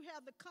assurance that you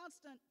have the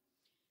constant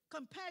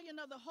companion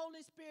of the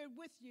Holy Spirit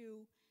with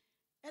you,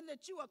 and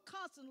that you are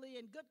constantly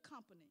in good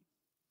company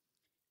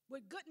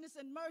with goodness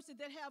and mercy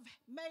that have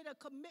made a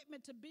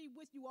commitment to be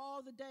with you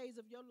all the days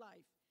of your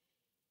life.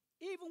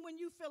 Even when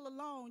you feel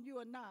alone, you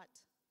are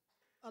not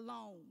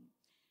alone.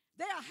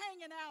 They are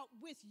hanging out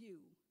with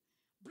you,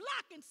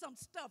 blocking some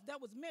stuff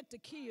that was meant to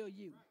kill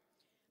you,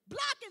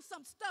 blocking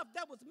some stuff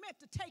that was meant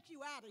to take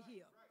you out of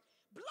here,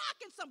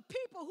 blocking some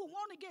people who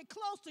want to get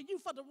close to you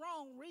for the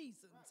wrong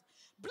reasons,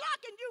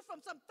 blocking you from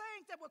some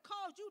things that will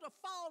cause you to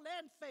fall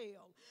and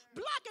fail,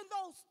 blocking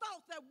those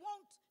thoughts that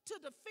want to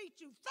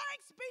defeat you.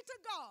 Thanks be to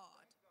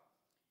God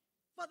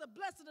for the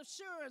blessed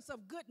assurance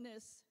of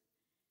goodness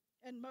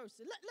and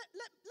mercy.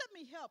 Let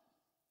me help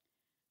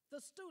the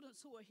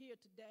students who are here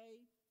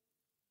today,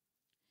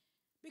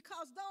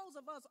 because those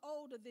of us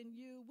older than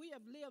you, we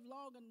have lived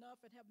long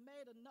enough and have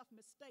made enough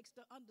mistakes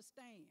to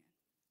understand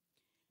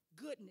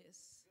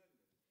goodness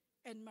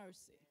and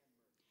mercy.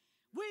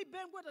 We've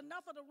been with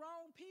enough of the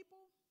wrong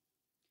people.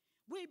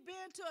 We've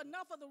been to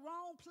enough of the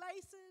wrong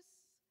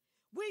places.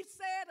 We've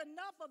said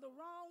enough of the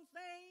wrong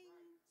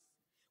things.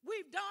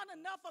 We've done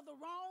enough of the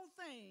wrong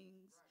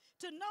things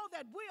to know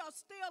that we are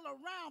still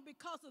around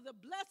because of the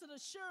blessed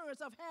assurance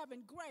of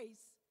having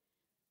grace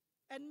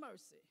and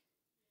mercy.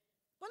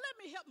 But let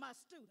me help my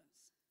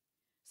students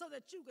so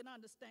that you can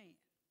understand.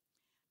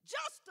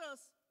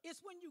 Justice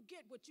is when you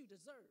get what you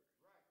deserve.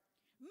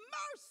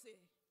 Mercy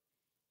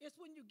is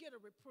when you get a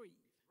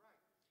reprieve.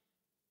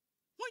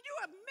 When you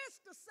have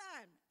missed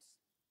assignments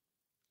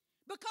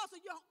because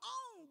of your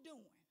own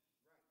doing,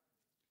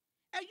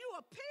 and you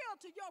appeal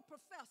to your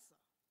professor.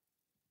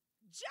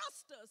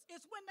 Justice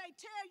is when they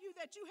tell you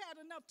that you had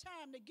enough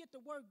time to get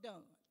the work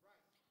done.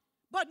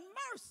 But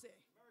mercy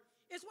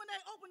is when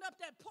they open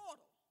up that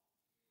portal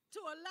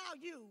to allow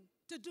you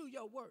to do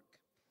your work.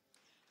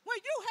 When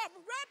you have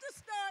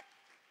registered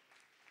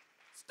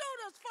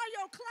students for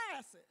your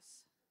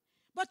classes,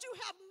 but you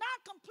have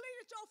not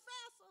completed your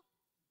FAFSA,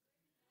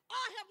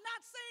 or have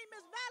not seen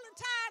Ms.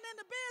 Valentine in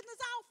the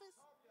business office.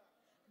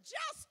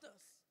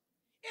 Justice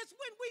is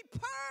when we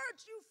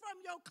purge you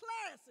from your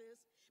classes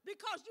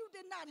because you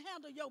did not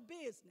handle your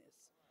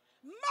business.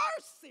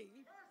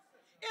 Mercy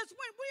is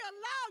when we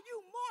allow you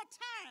more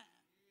time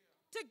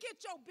to get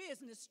your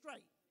business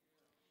straight.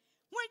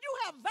 When you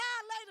have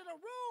violated a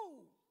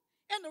rule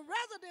in the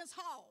residence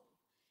hall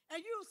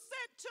and you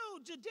sent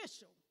to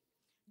judicial.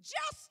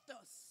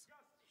 Justice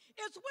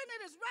is when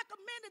it is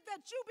recommended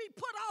that you be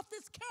put off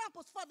this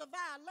campus for the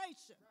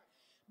violation.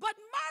 But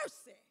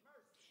mercy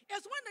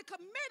is when the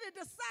committee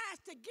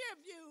decides to give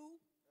you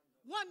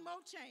one more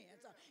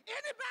chance.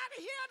 Anybody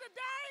here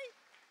today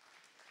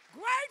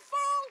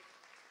grateful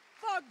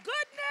for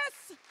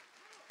goodness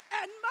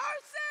and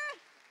mercy?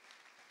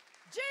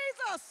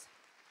 Jesus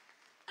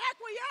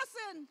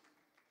acquiescing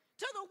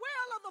to the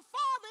will of the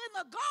Father in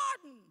the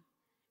garden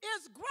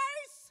is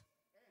grace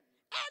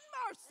and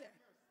mercy.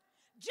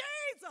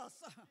 Jesus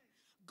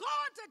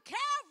going to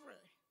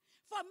Calvary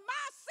for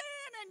my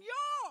sin and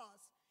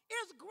yours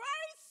is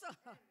grace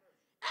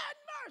and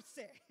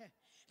mercy.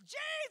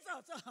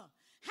 Jesus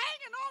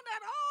hanging on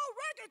that old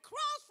rugged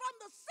cross from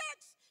the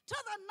 6th to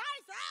the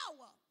 9th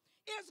hour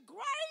is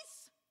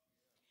grace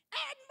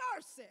and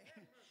mercy.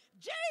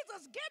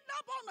 Jesus getting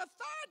up on the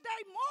 3rd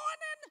day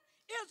morning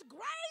is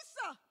grace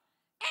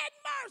and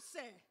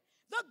mercy.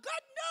 The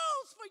good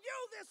news for you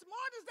this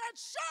morning is that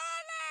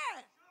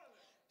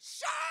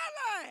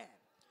surely,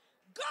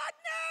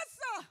 goodness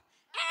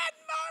and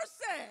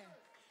mercy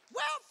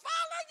will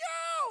follow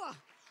you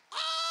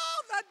all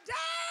the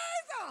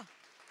days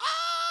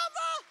of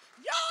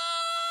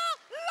your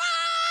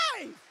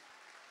life.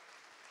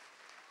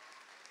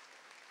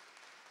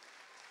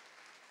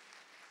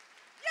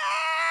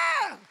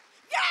 Yeah!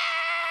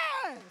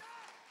 Yeah!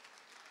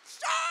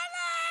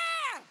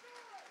 Surely!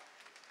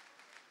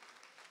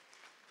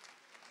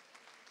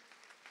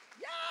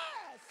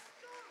 Yes!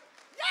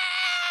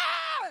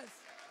 Yes!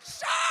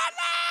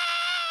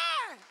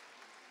 Surely!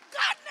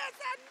 Goodness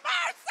and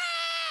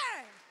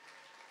mercy!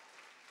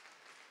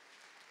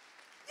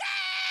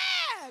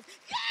 Yes!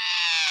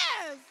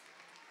 Yes!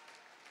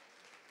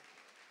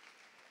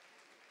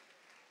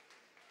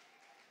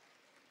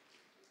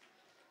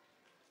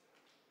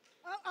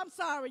 I'm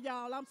sorry,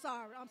 y'all. I'm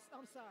sorry. I'm sorry.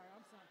 I'm sorry.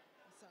 I'm sorry.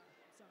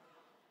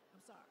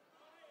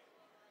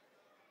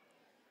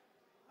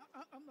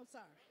 I'm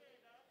sorry.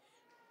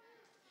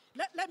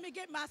 Let me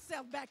get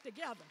myself back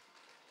together.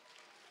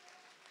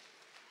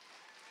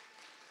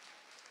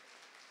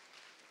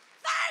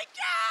 Thank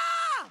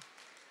you!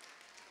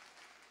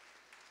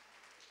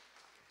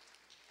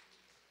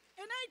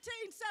 In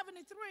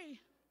 1873,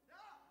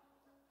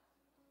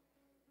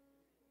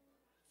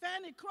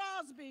 Fanny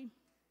Crosby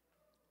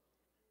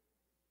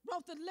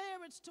wrote the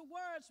lyrics to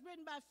words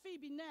written by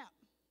Phoebe Knapp.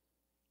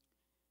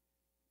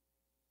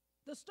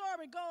 The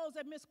story goes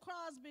that Miss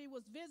Crosby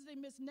was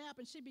visiting Miss Knapp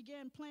and she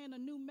began playing a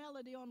new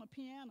melody on a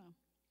piano.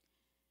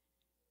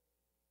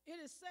 It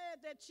is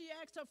said that she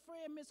asked her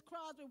friend Miss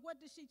Crosby,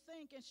 what did she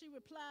think? And she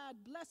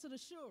replied, blessed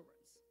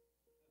assurance,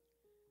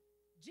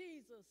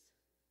 Jesus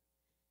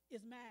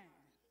is mine.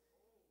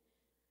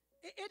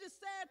 It is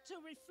said to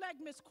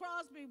reflect Miss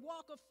Crosby's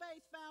walk of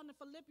faith found in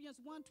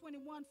Philippians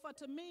 1:21, for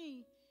to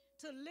me,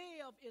 to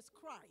live is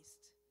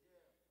Christ,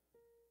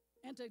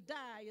 and to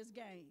die is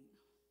gain.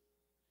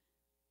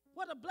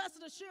 What a blessed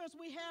assurance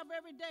we have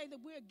every day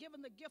that we are given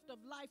the gift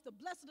of life. The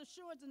blessed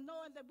assurance in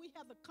knowing that we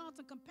have the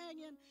constant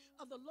companion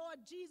of the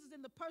Lord Jesus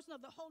in the person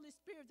of the Holy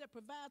Spirit that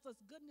provides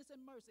us goodness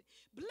and mercy.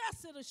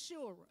 Blessed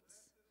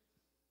assurance.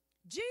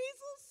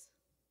 Jesus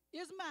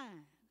is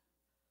mine.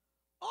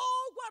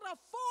 Oh, what a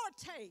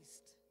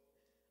foretaste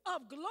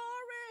of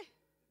glory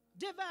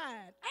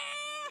divine,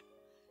 heir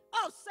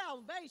of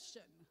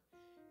salvation,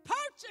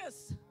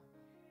 purchase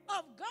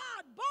of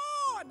God,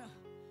 born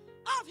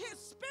of his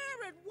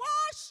spirit,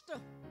 washed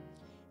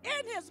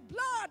in his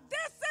blood.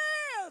 This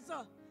is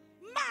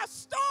my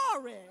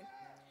story.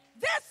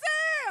 This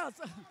is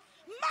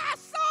my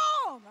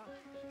song,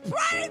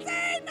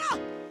 praising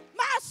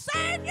my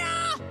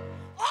Savior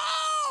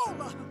all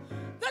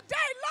the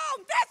day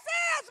long. This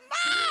is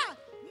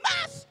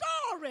my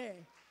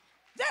story.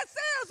 This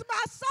is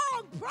my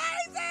song,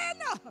 praising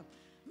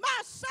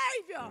my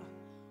Savior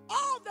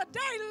all the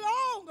day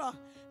long.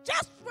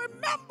 Just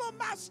remember,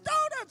 my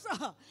students,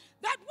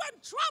 that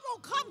when trouble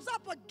comes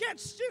up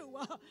against you,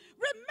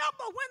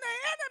 remember when the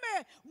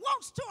enemy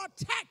wants to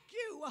attack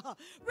you,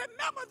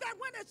 remember that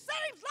when it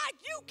seems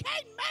like you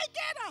can't make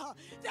it,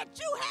 that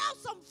you have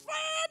some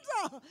friends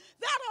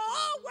that are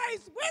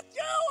always with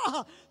you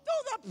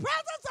through the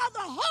presence of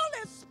the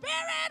Holy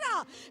Spirit,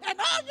 and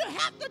all you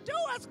have to do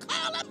is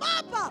call him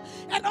up,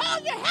 and all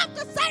you have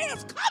to say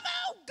is, come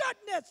on,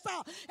 goodness,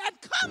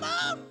 and come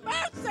on,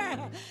 mercy.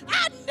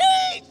 I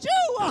need you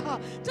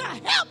to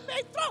help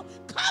me through.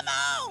 Come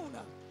on.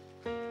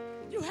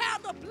 You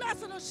have the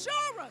blessed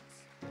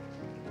assurance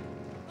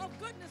of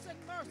goodness and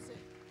mercy.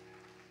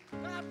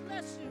 God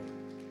bless you.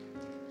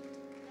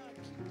 God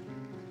keep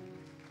you.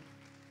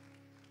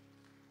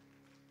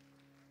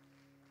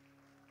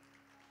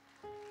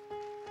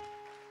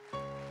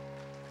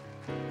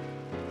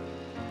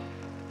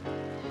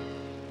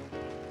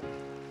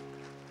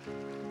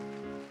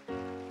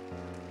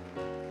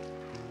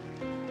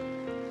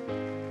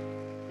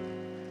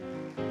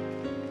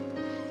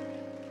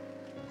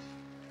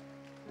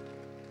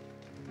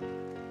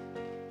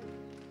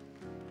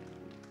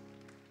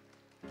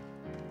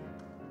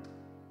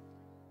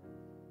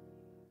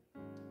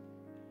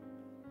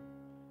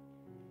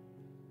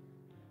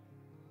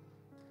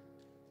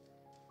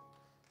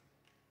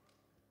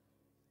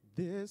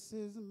 This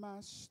is my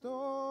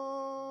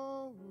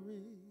story.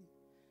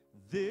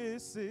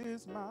 This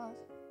is my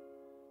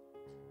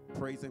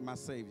praising my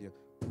Savior.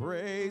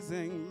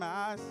 Praising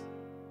my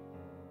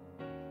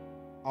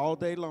all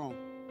day long.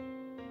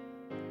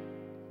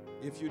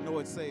 If you know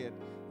it, say it.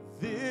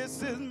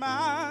 This is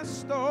my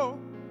story.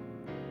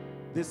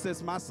 This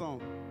is my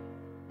song.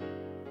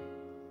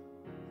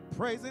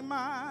 Praising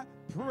my.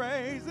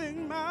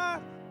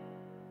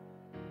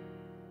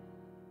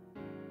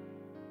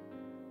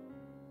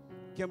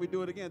 Can we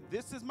do it again?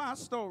 This is my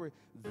story.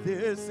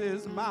 This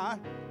is my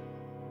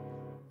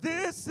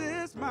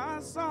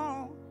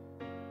song.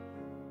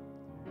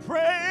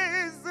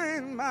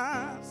 Praising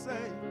my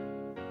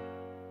Savior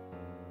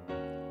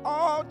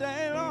all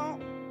day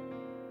long.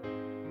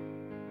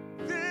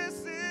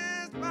 This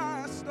is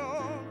my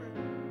story.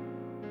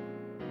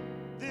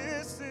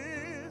 This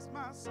is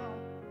my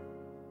song.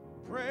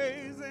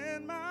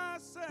 Praising my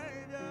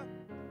Savior.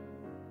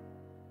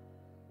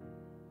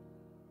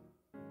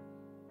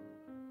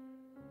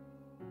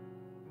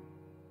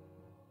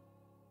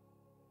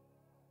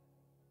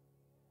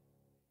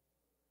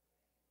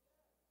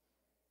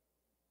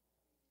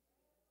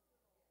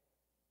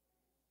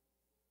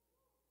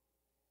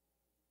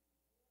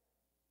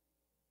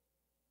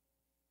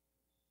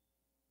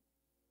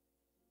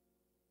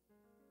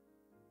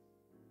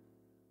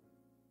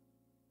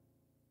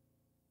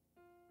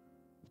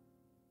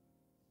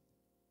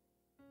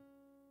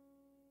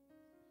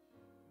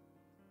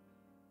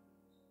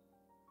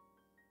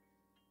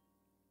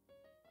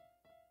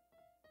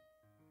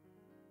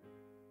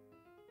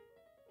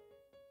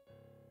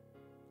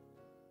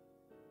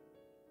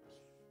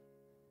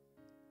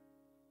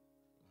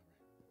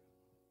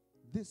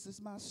 This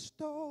is my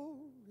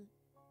story.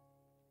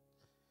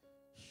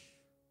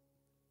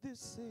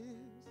 This is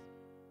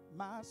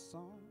my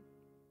song.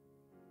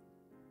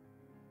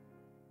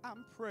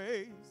 I'm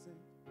praising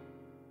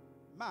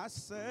my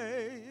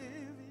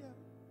Savior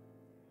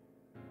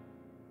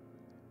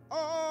all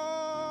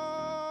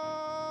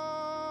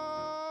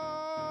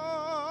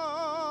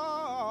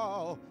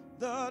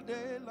the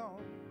day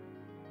long.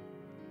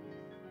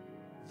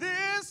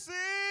 This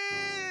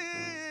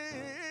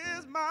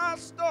is my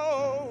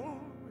story.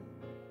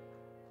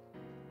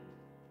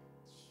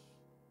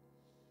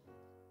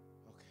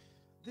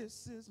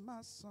 This is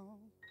my song.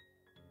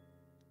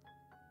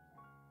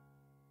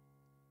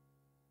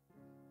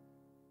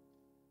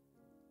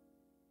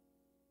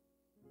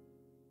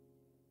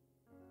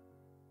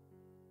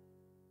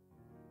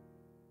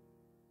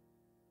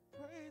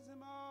 Praise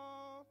him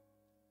all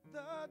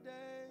the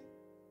day.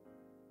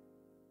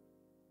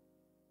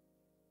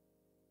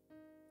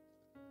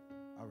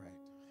 All right.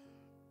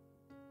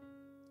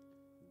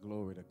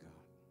 Glory to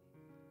God.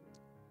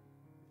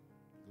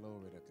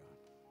 Glory to God.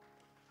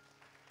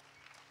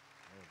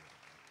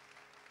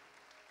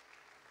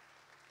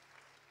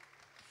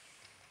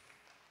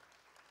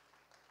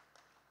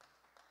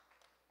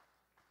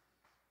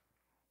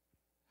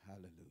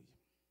 Hallelujah.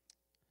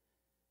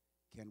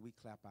 Can we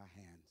clap our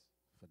hands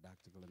for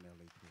Dr.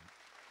 Glenelle Pruitt?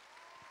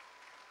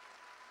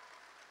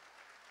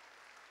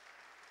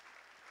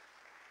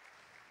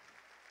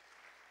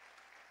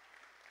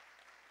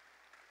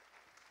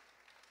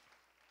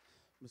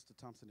 Mr.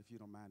 Thompson, if you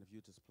don't mind, if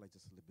you just play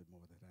just a little bit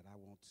more of that. I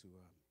want to,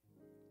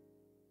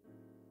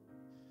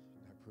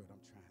 Dr. Pruitt,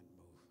 I'm trying to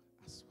move.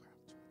 I swear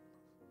I'm trying to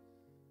move.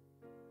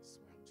 I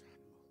swear I'm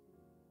trying to move.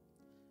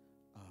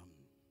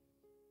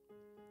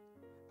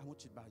 I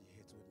want you to bow your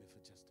heads with me for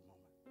just a moment.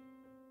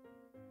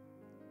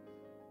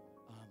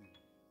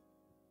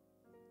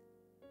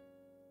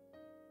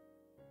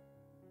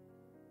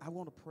 I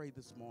want to pray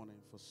this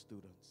morning for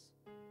students,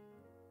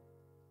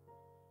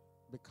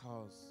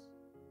 because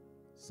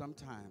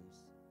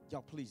sometimes,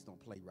 y'all please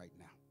don't play right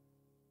now.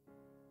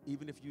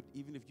 Even if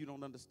you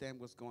don't understand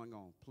what's going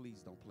on,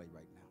 please don't play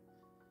right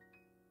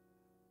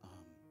now.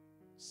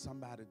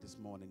 Somebody this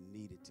morning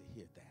needed to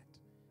hear that,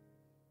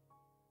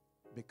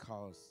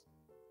 because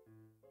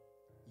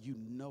you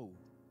know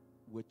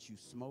what you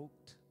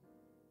smoked,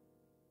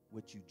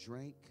 what you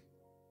drank,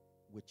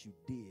 what you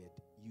did,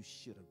 you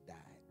should have died.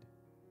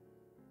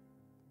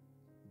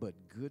 But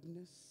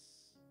goodness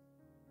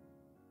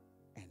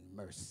and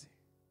mercy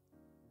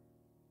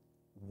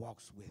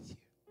walks with you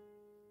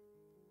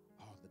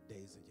all the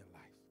days of your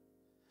life.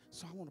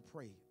 So I want to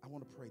pray. I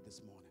want to pray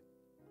this morning.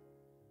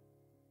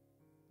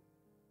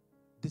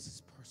 This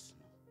is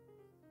personal,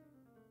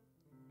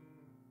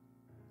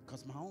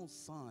 because my own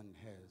son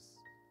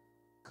has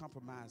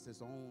compromised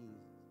his own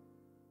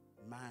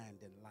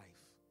mind and life.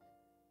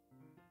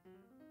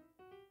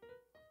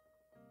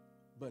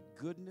 But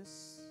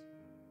goodness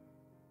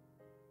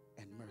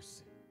and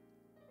mercy.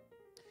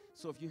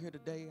 So if you're here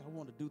today, I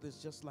want to do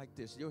this just like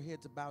this. Your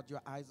head's bowed,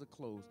 your eyes are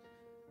closed.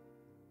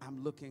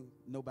 I'm looking,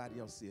 nobody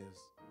else is.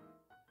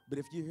 But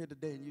if you're here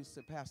today and you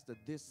say, Pastor,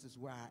 this is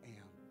where I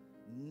am,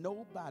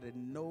 nobody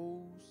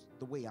knows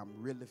the way I'm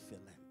really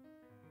feeling.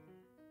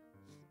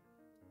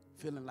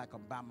 Feeling like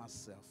I'm by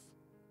myself.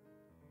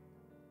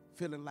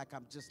 Feeling like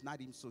I'm just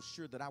not even so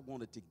sure that I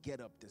wanted to get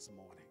up this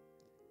morning.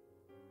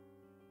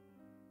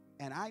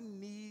 and I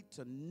need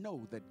to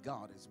know that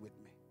God is with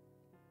me.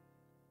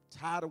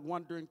 Tired of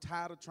wondering,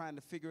 tired of trying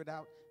to figure it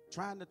out,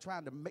 tired of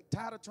trying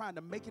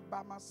to make it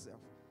by myself.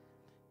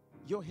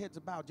 Your heads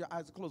are bowed, your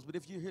eyes are closed. But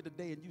if you're here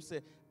today and you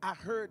say, I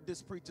heard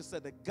this preacher say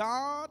that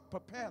God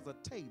prepares a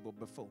table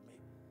before me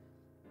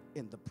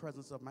in the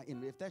presence of my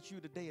enemy. If that's you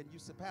today and you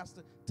say,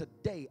 Pastor,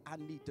 today I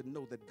need to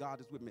know that God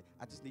is with me.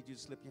 I just need you to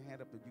slip your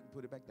hand up and you can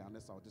put it back down.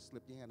 That's all. Just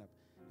slip your hand up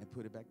and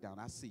put it back down.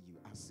 I see you.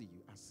 I see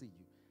you. I see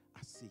you.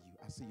 I see you.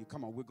 I see you.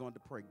 Come on, we're going to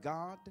pray.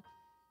 God,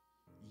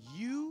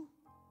 you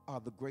are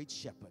the great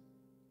shepherd,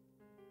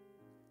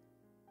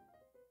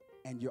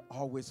 and you're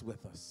always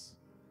with us.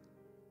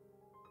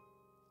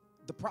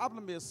 The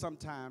problem is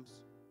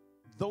sometimes,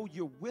 though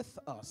you're with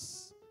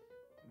us,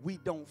 we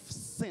don't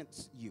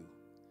sense you.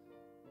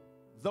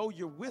 Though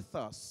you're with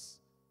us,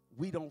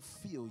 we don't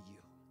feel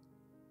you.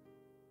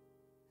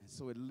 And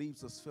so it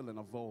leaves us feeling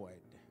a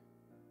void.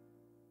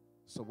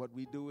 So what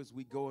we do is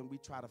we go and we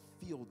try to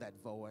fill that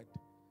void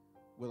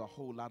with a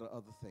whole lot of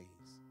other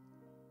things.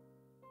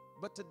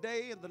 But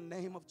today, in the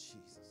name of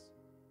Jesus,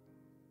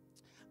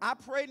 I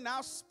pray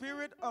now,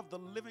 Spirit of the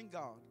living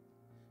God,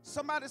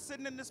 somebody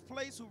sitting in this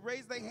place who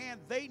raised their hand,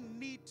 they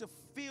need to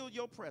feel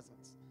your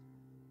presence.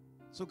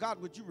 So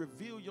God, would you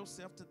reveal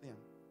yourself to them?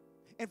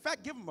 In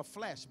fact, give them a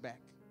flashback.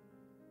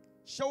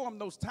 Show them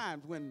those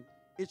times when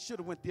it should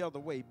have went the other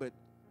way, but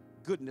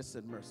goodness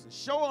and mercy.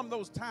 Show them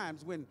those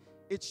times when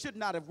it should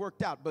not have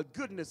worked out, but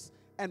goodness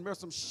and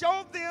mercy.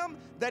 Show them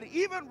that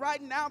even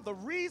right now, the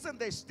reason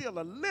they still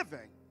are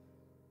living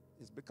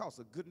is because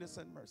of goodness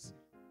and mercy.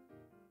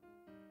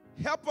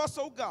 Help us,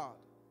 oh God,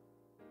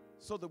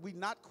 so that we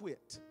not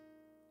quit,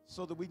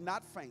 so that we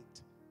not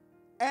faint.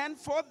 And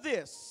for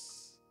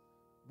this,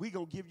 we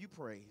going to give you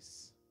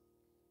praise.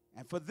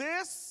 And for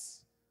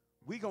this,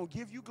 we going to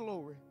give you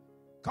glory,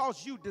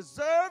 because you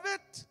deserve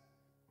it,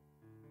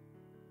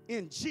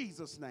 in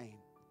Jesus' name.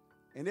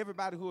 And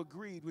everybody who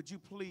agreed, would you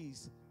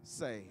please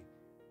say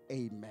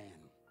amen.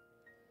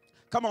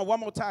 Come on, one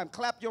more time.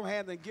 Clap your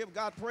hands and give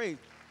God praise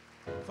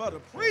for the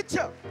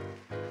preacher.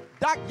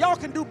 Doc, y'all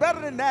can do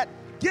better than that.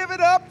 Give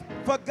it up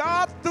for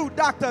God through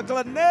Dr.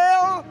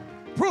 Glenell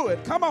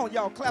Pruitt. Come on,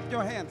 y'all, clap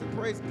your hands and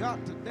praise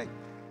God today.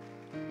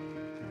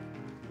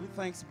 We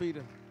thanks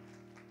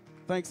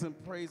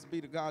and praise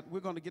be to God. We're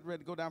going to get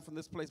ready to go down from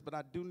this place, but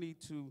I do need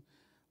to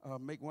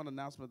make one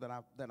announcement that I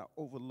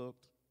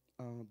overlooked.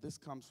 This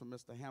comes from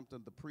Mr.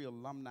 Hampton. The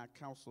pre-alumni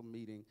council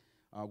meeting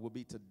will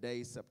be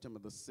today, September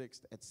the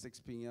 6th at 6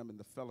 p.m. in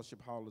the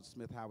Fellowship Hall of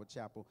Smith Howard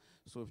Chapel.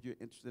 So if you're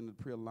interested in the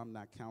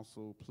pre-alumni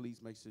council, please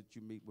make sure that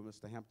you meet with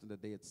Mr. Hampton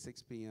today at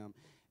 6 p.m.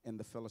 in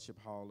the Fellowship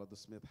Hall of the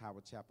Smith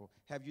Howard Chapel.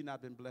 Have you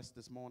not been blessed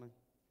this morning?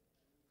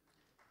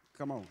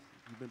 Come on,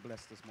 you've been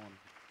blessed this morning.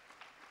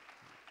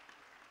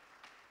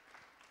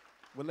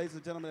 Well, ladies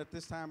and gentlemen, at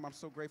this time, I'm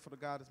so grateful to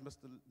God as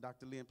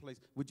Dr. Lee in place.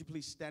 Would you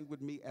please stand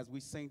with me as we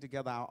sing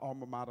together our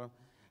alma mater,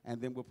 and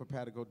then we'll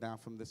prepare to go down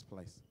from this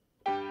place.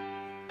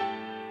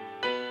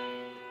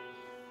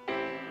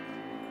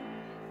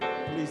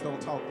 Please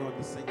don't talk during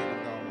the singing of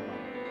the alma mater.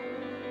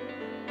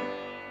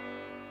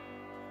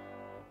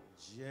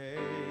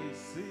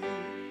 J.C.,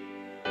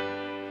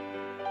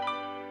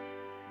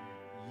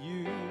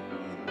 you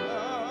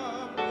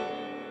love me.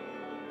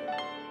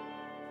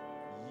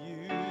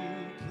 You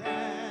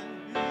can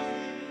be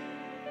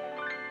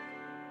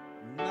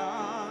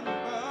none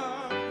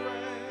but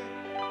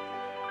great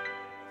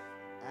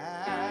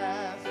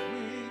as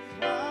we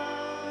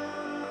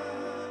climb.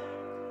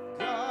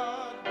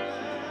 God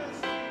bless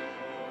you.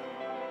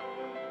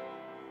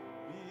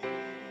 Be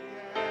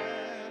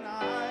an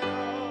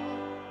idol.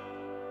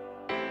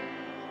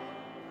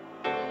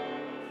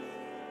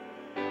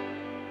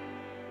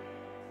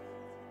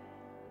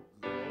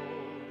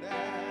 Gold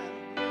and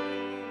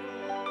blue,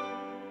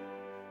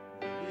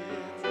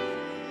 richly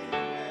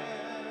wear.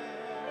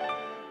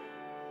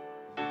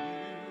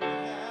 You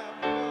have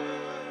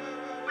word,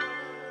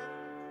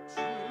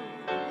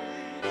 truth we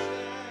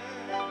share,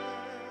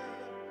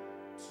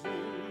 to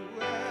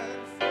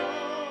and fro,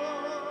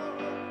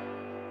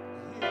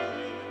 here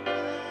and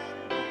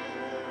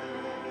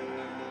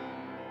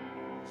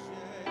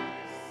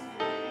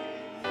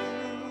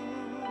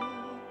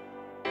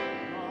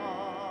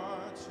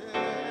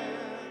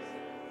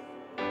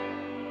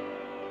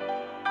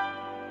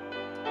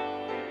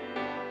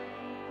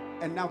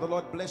And now the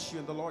Lord bless you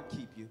and the Lord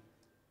keep you.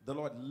 The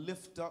Lord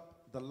lift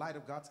up the light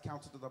of God's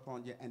countenance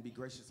upon you and be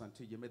gracious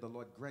unto you. May the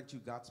Lord grant you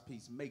God's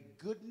peace. May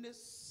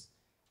goodness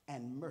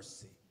and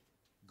mercy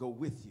go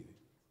with you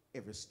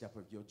every step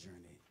of your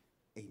journey.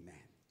 Amen.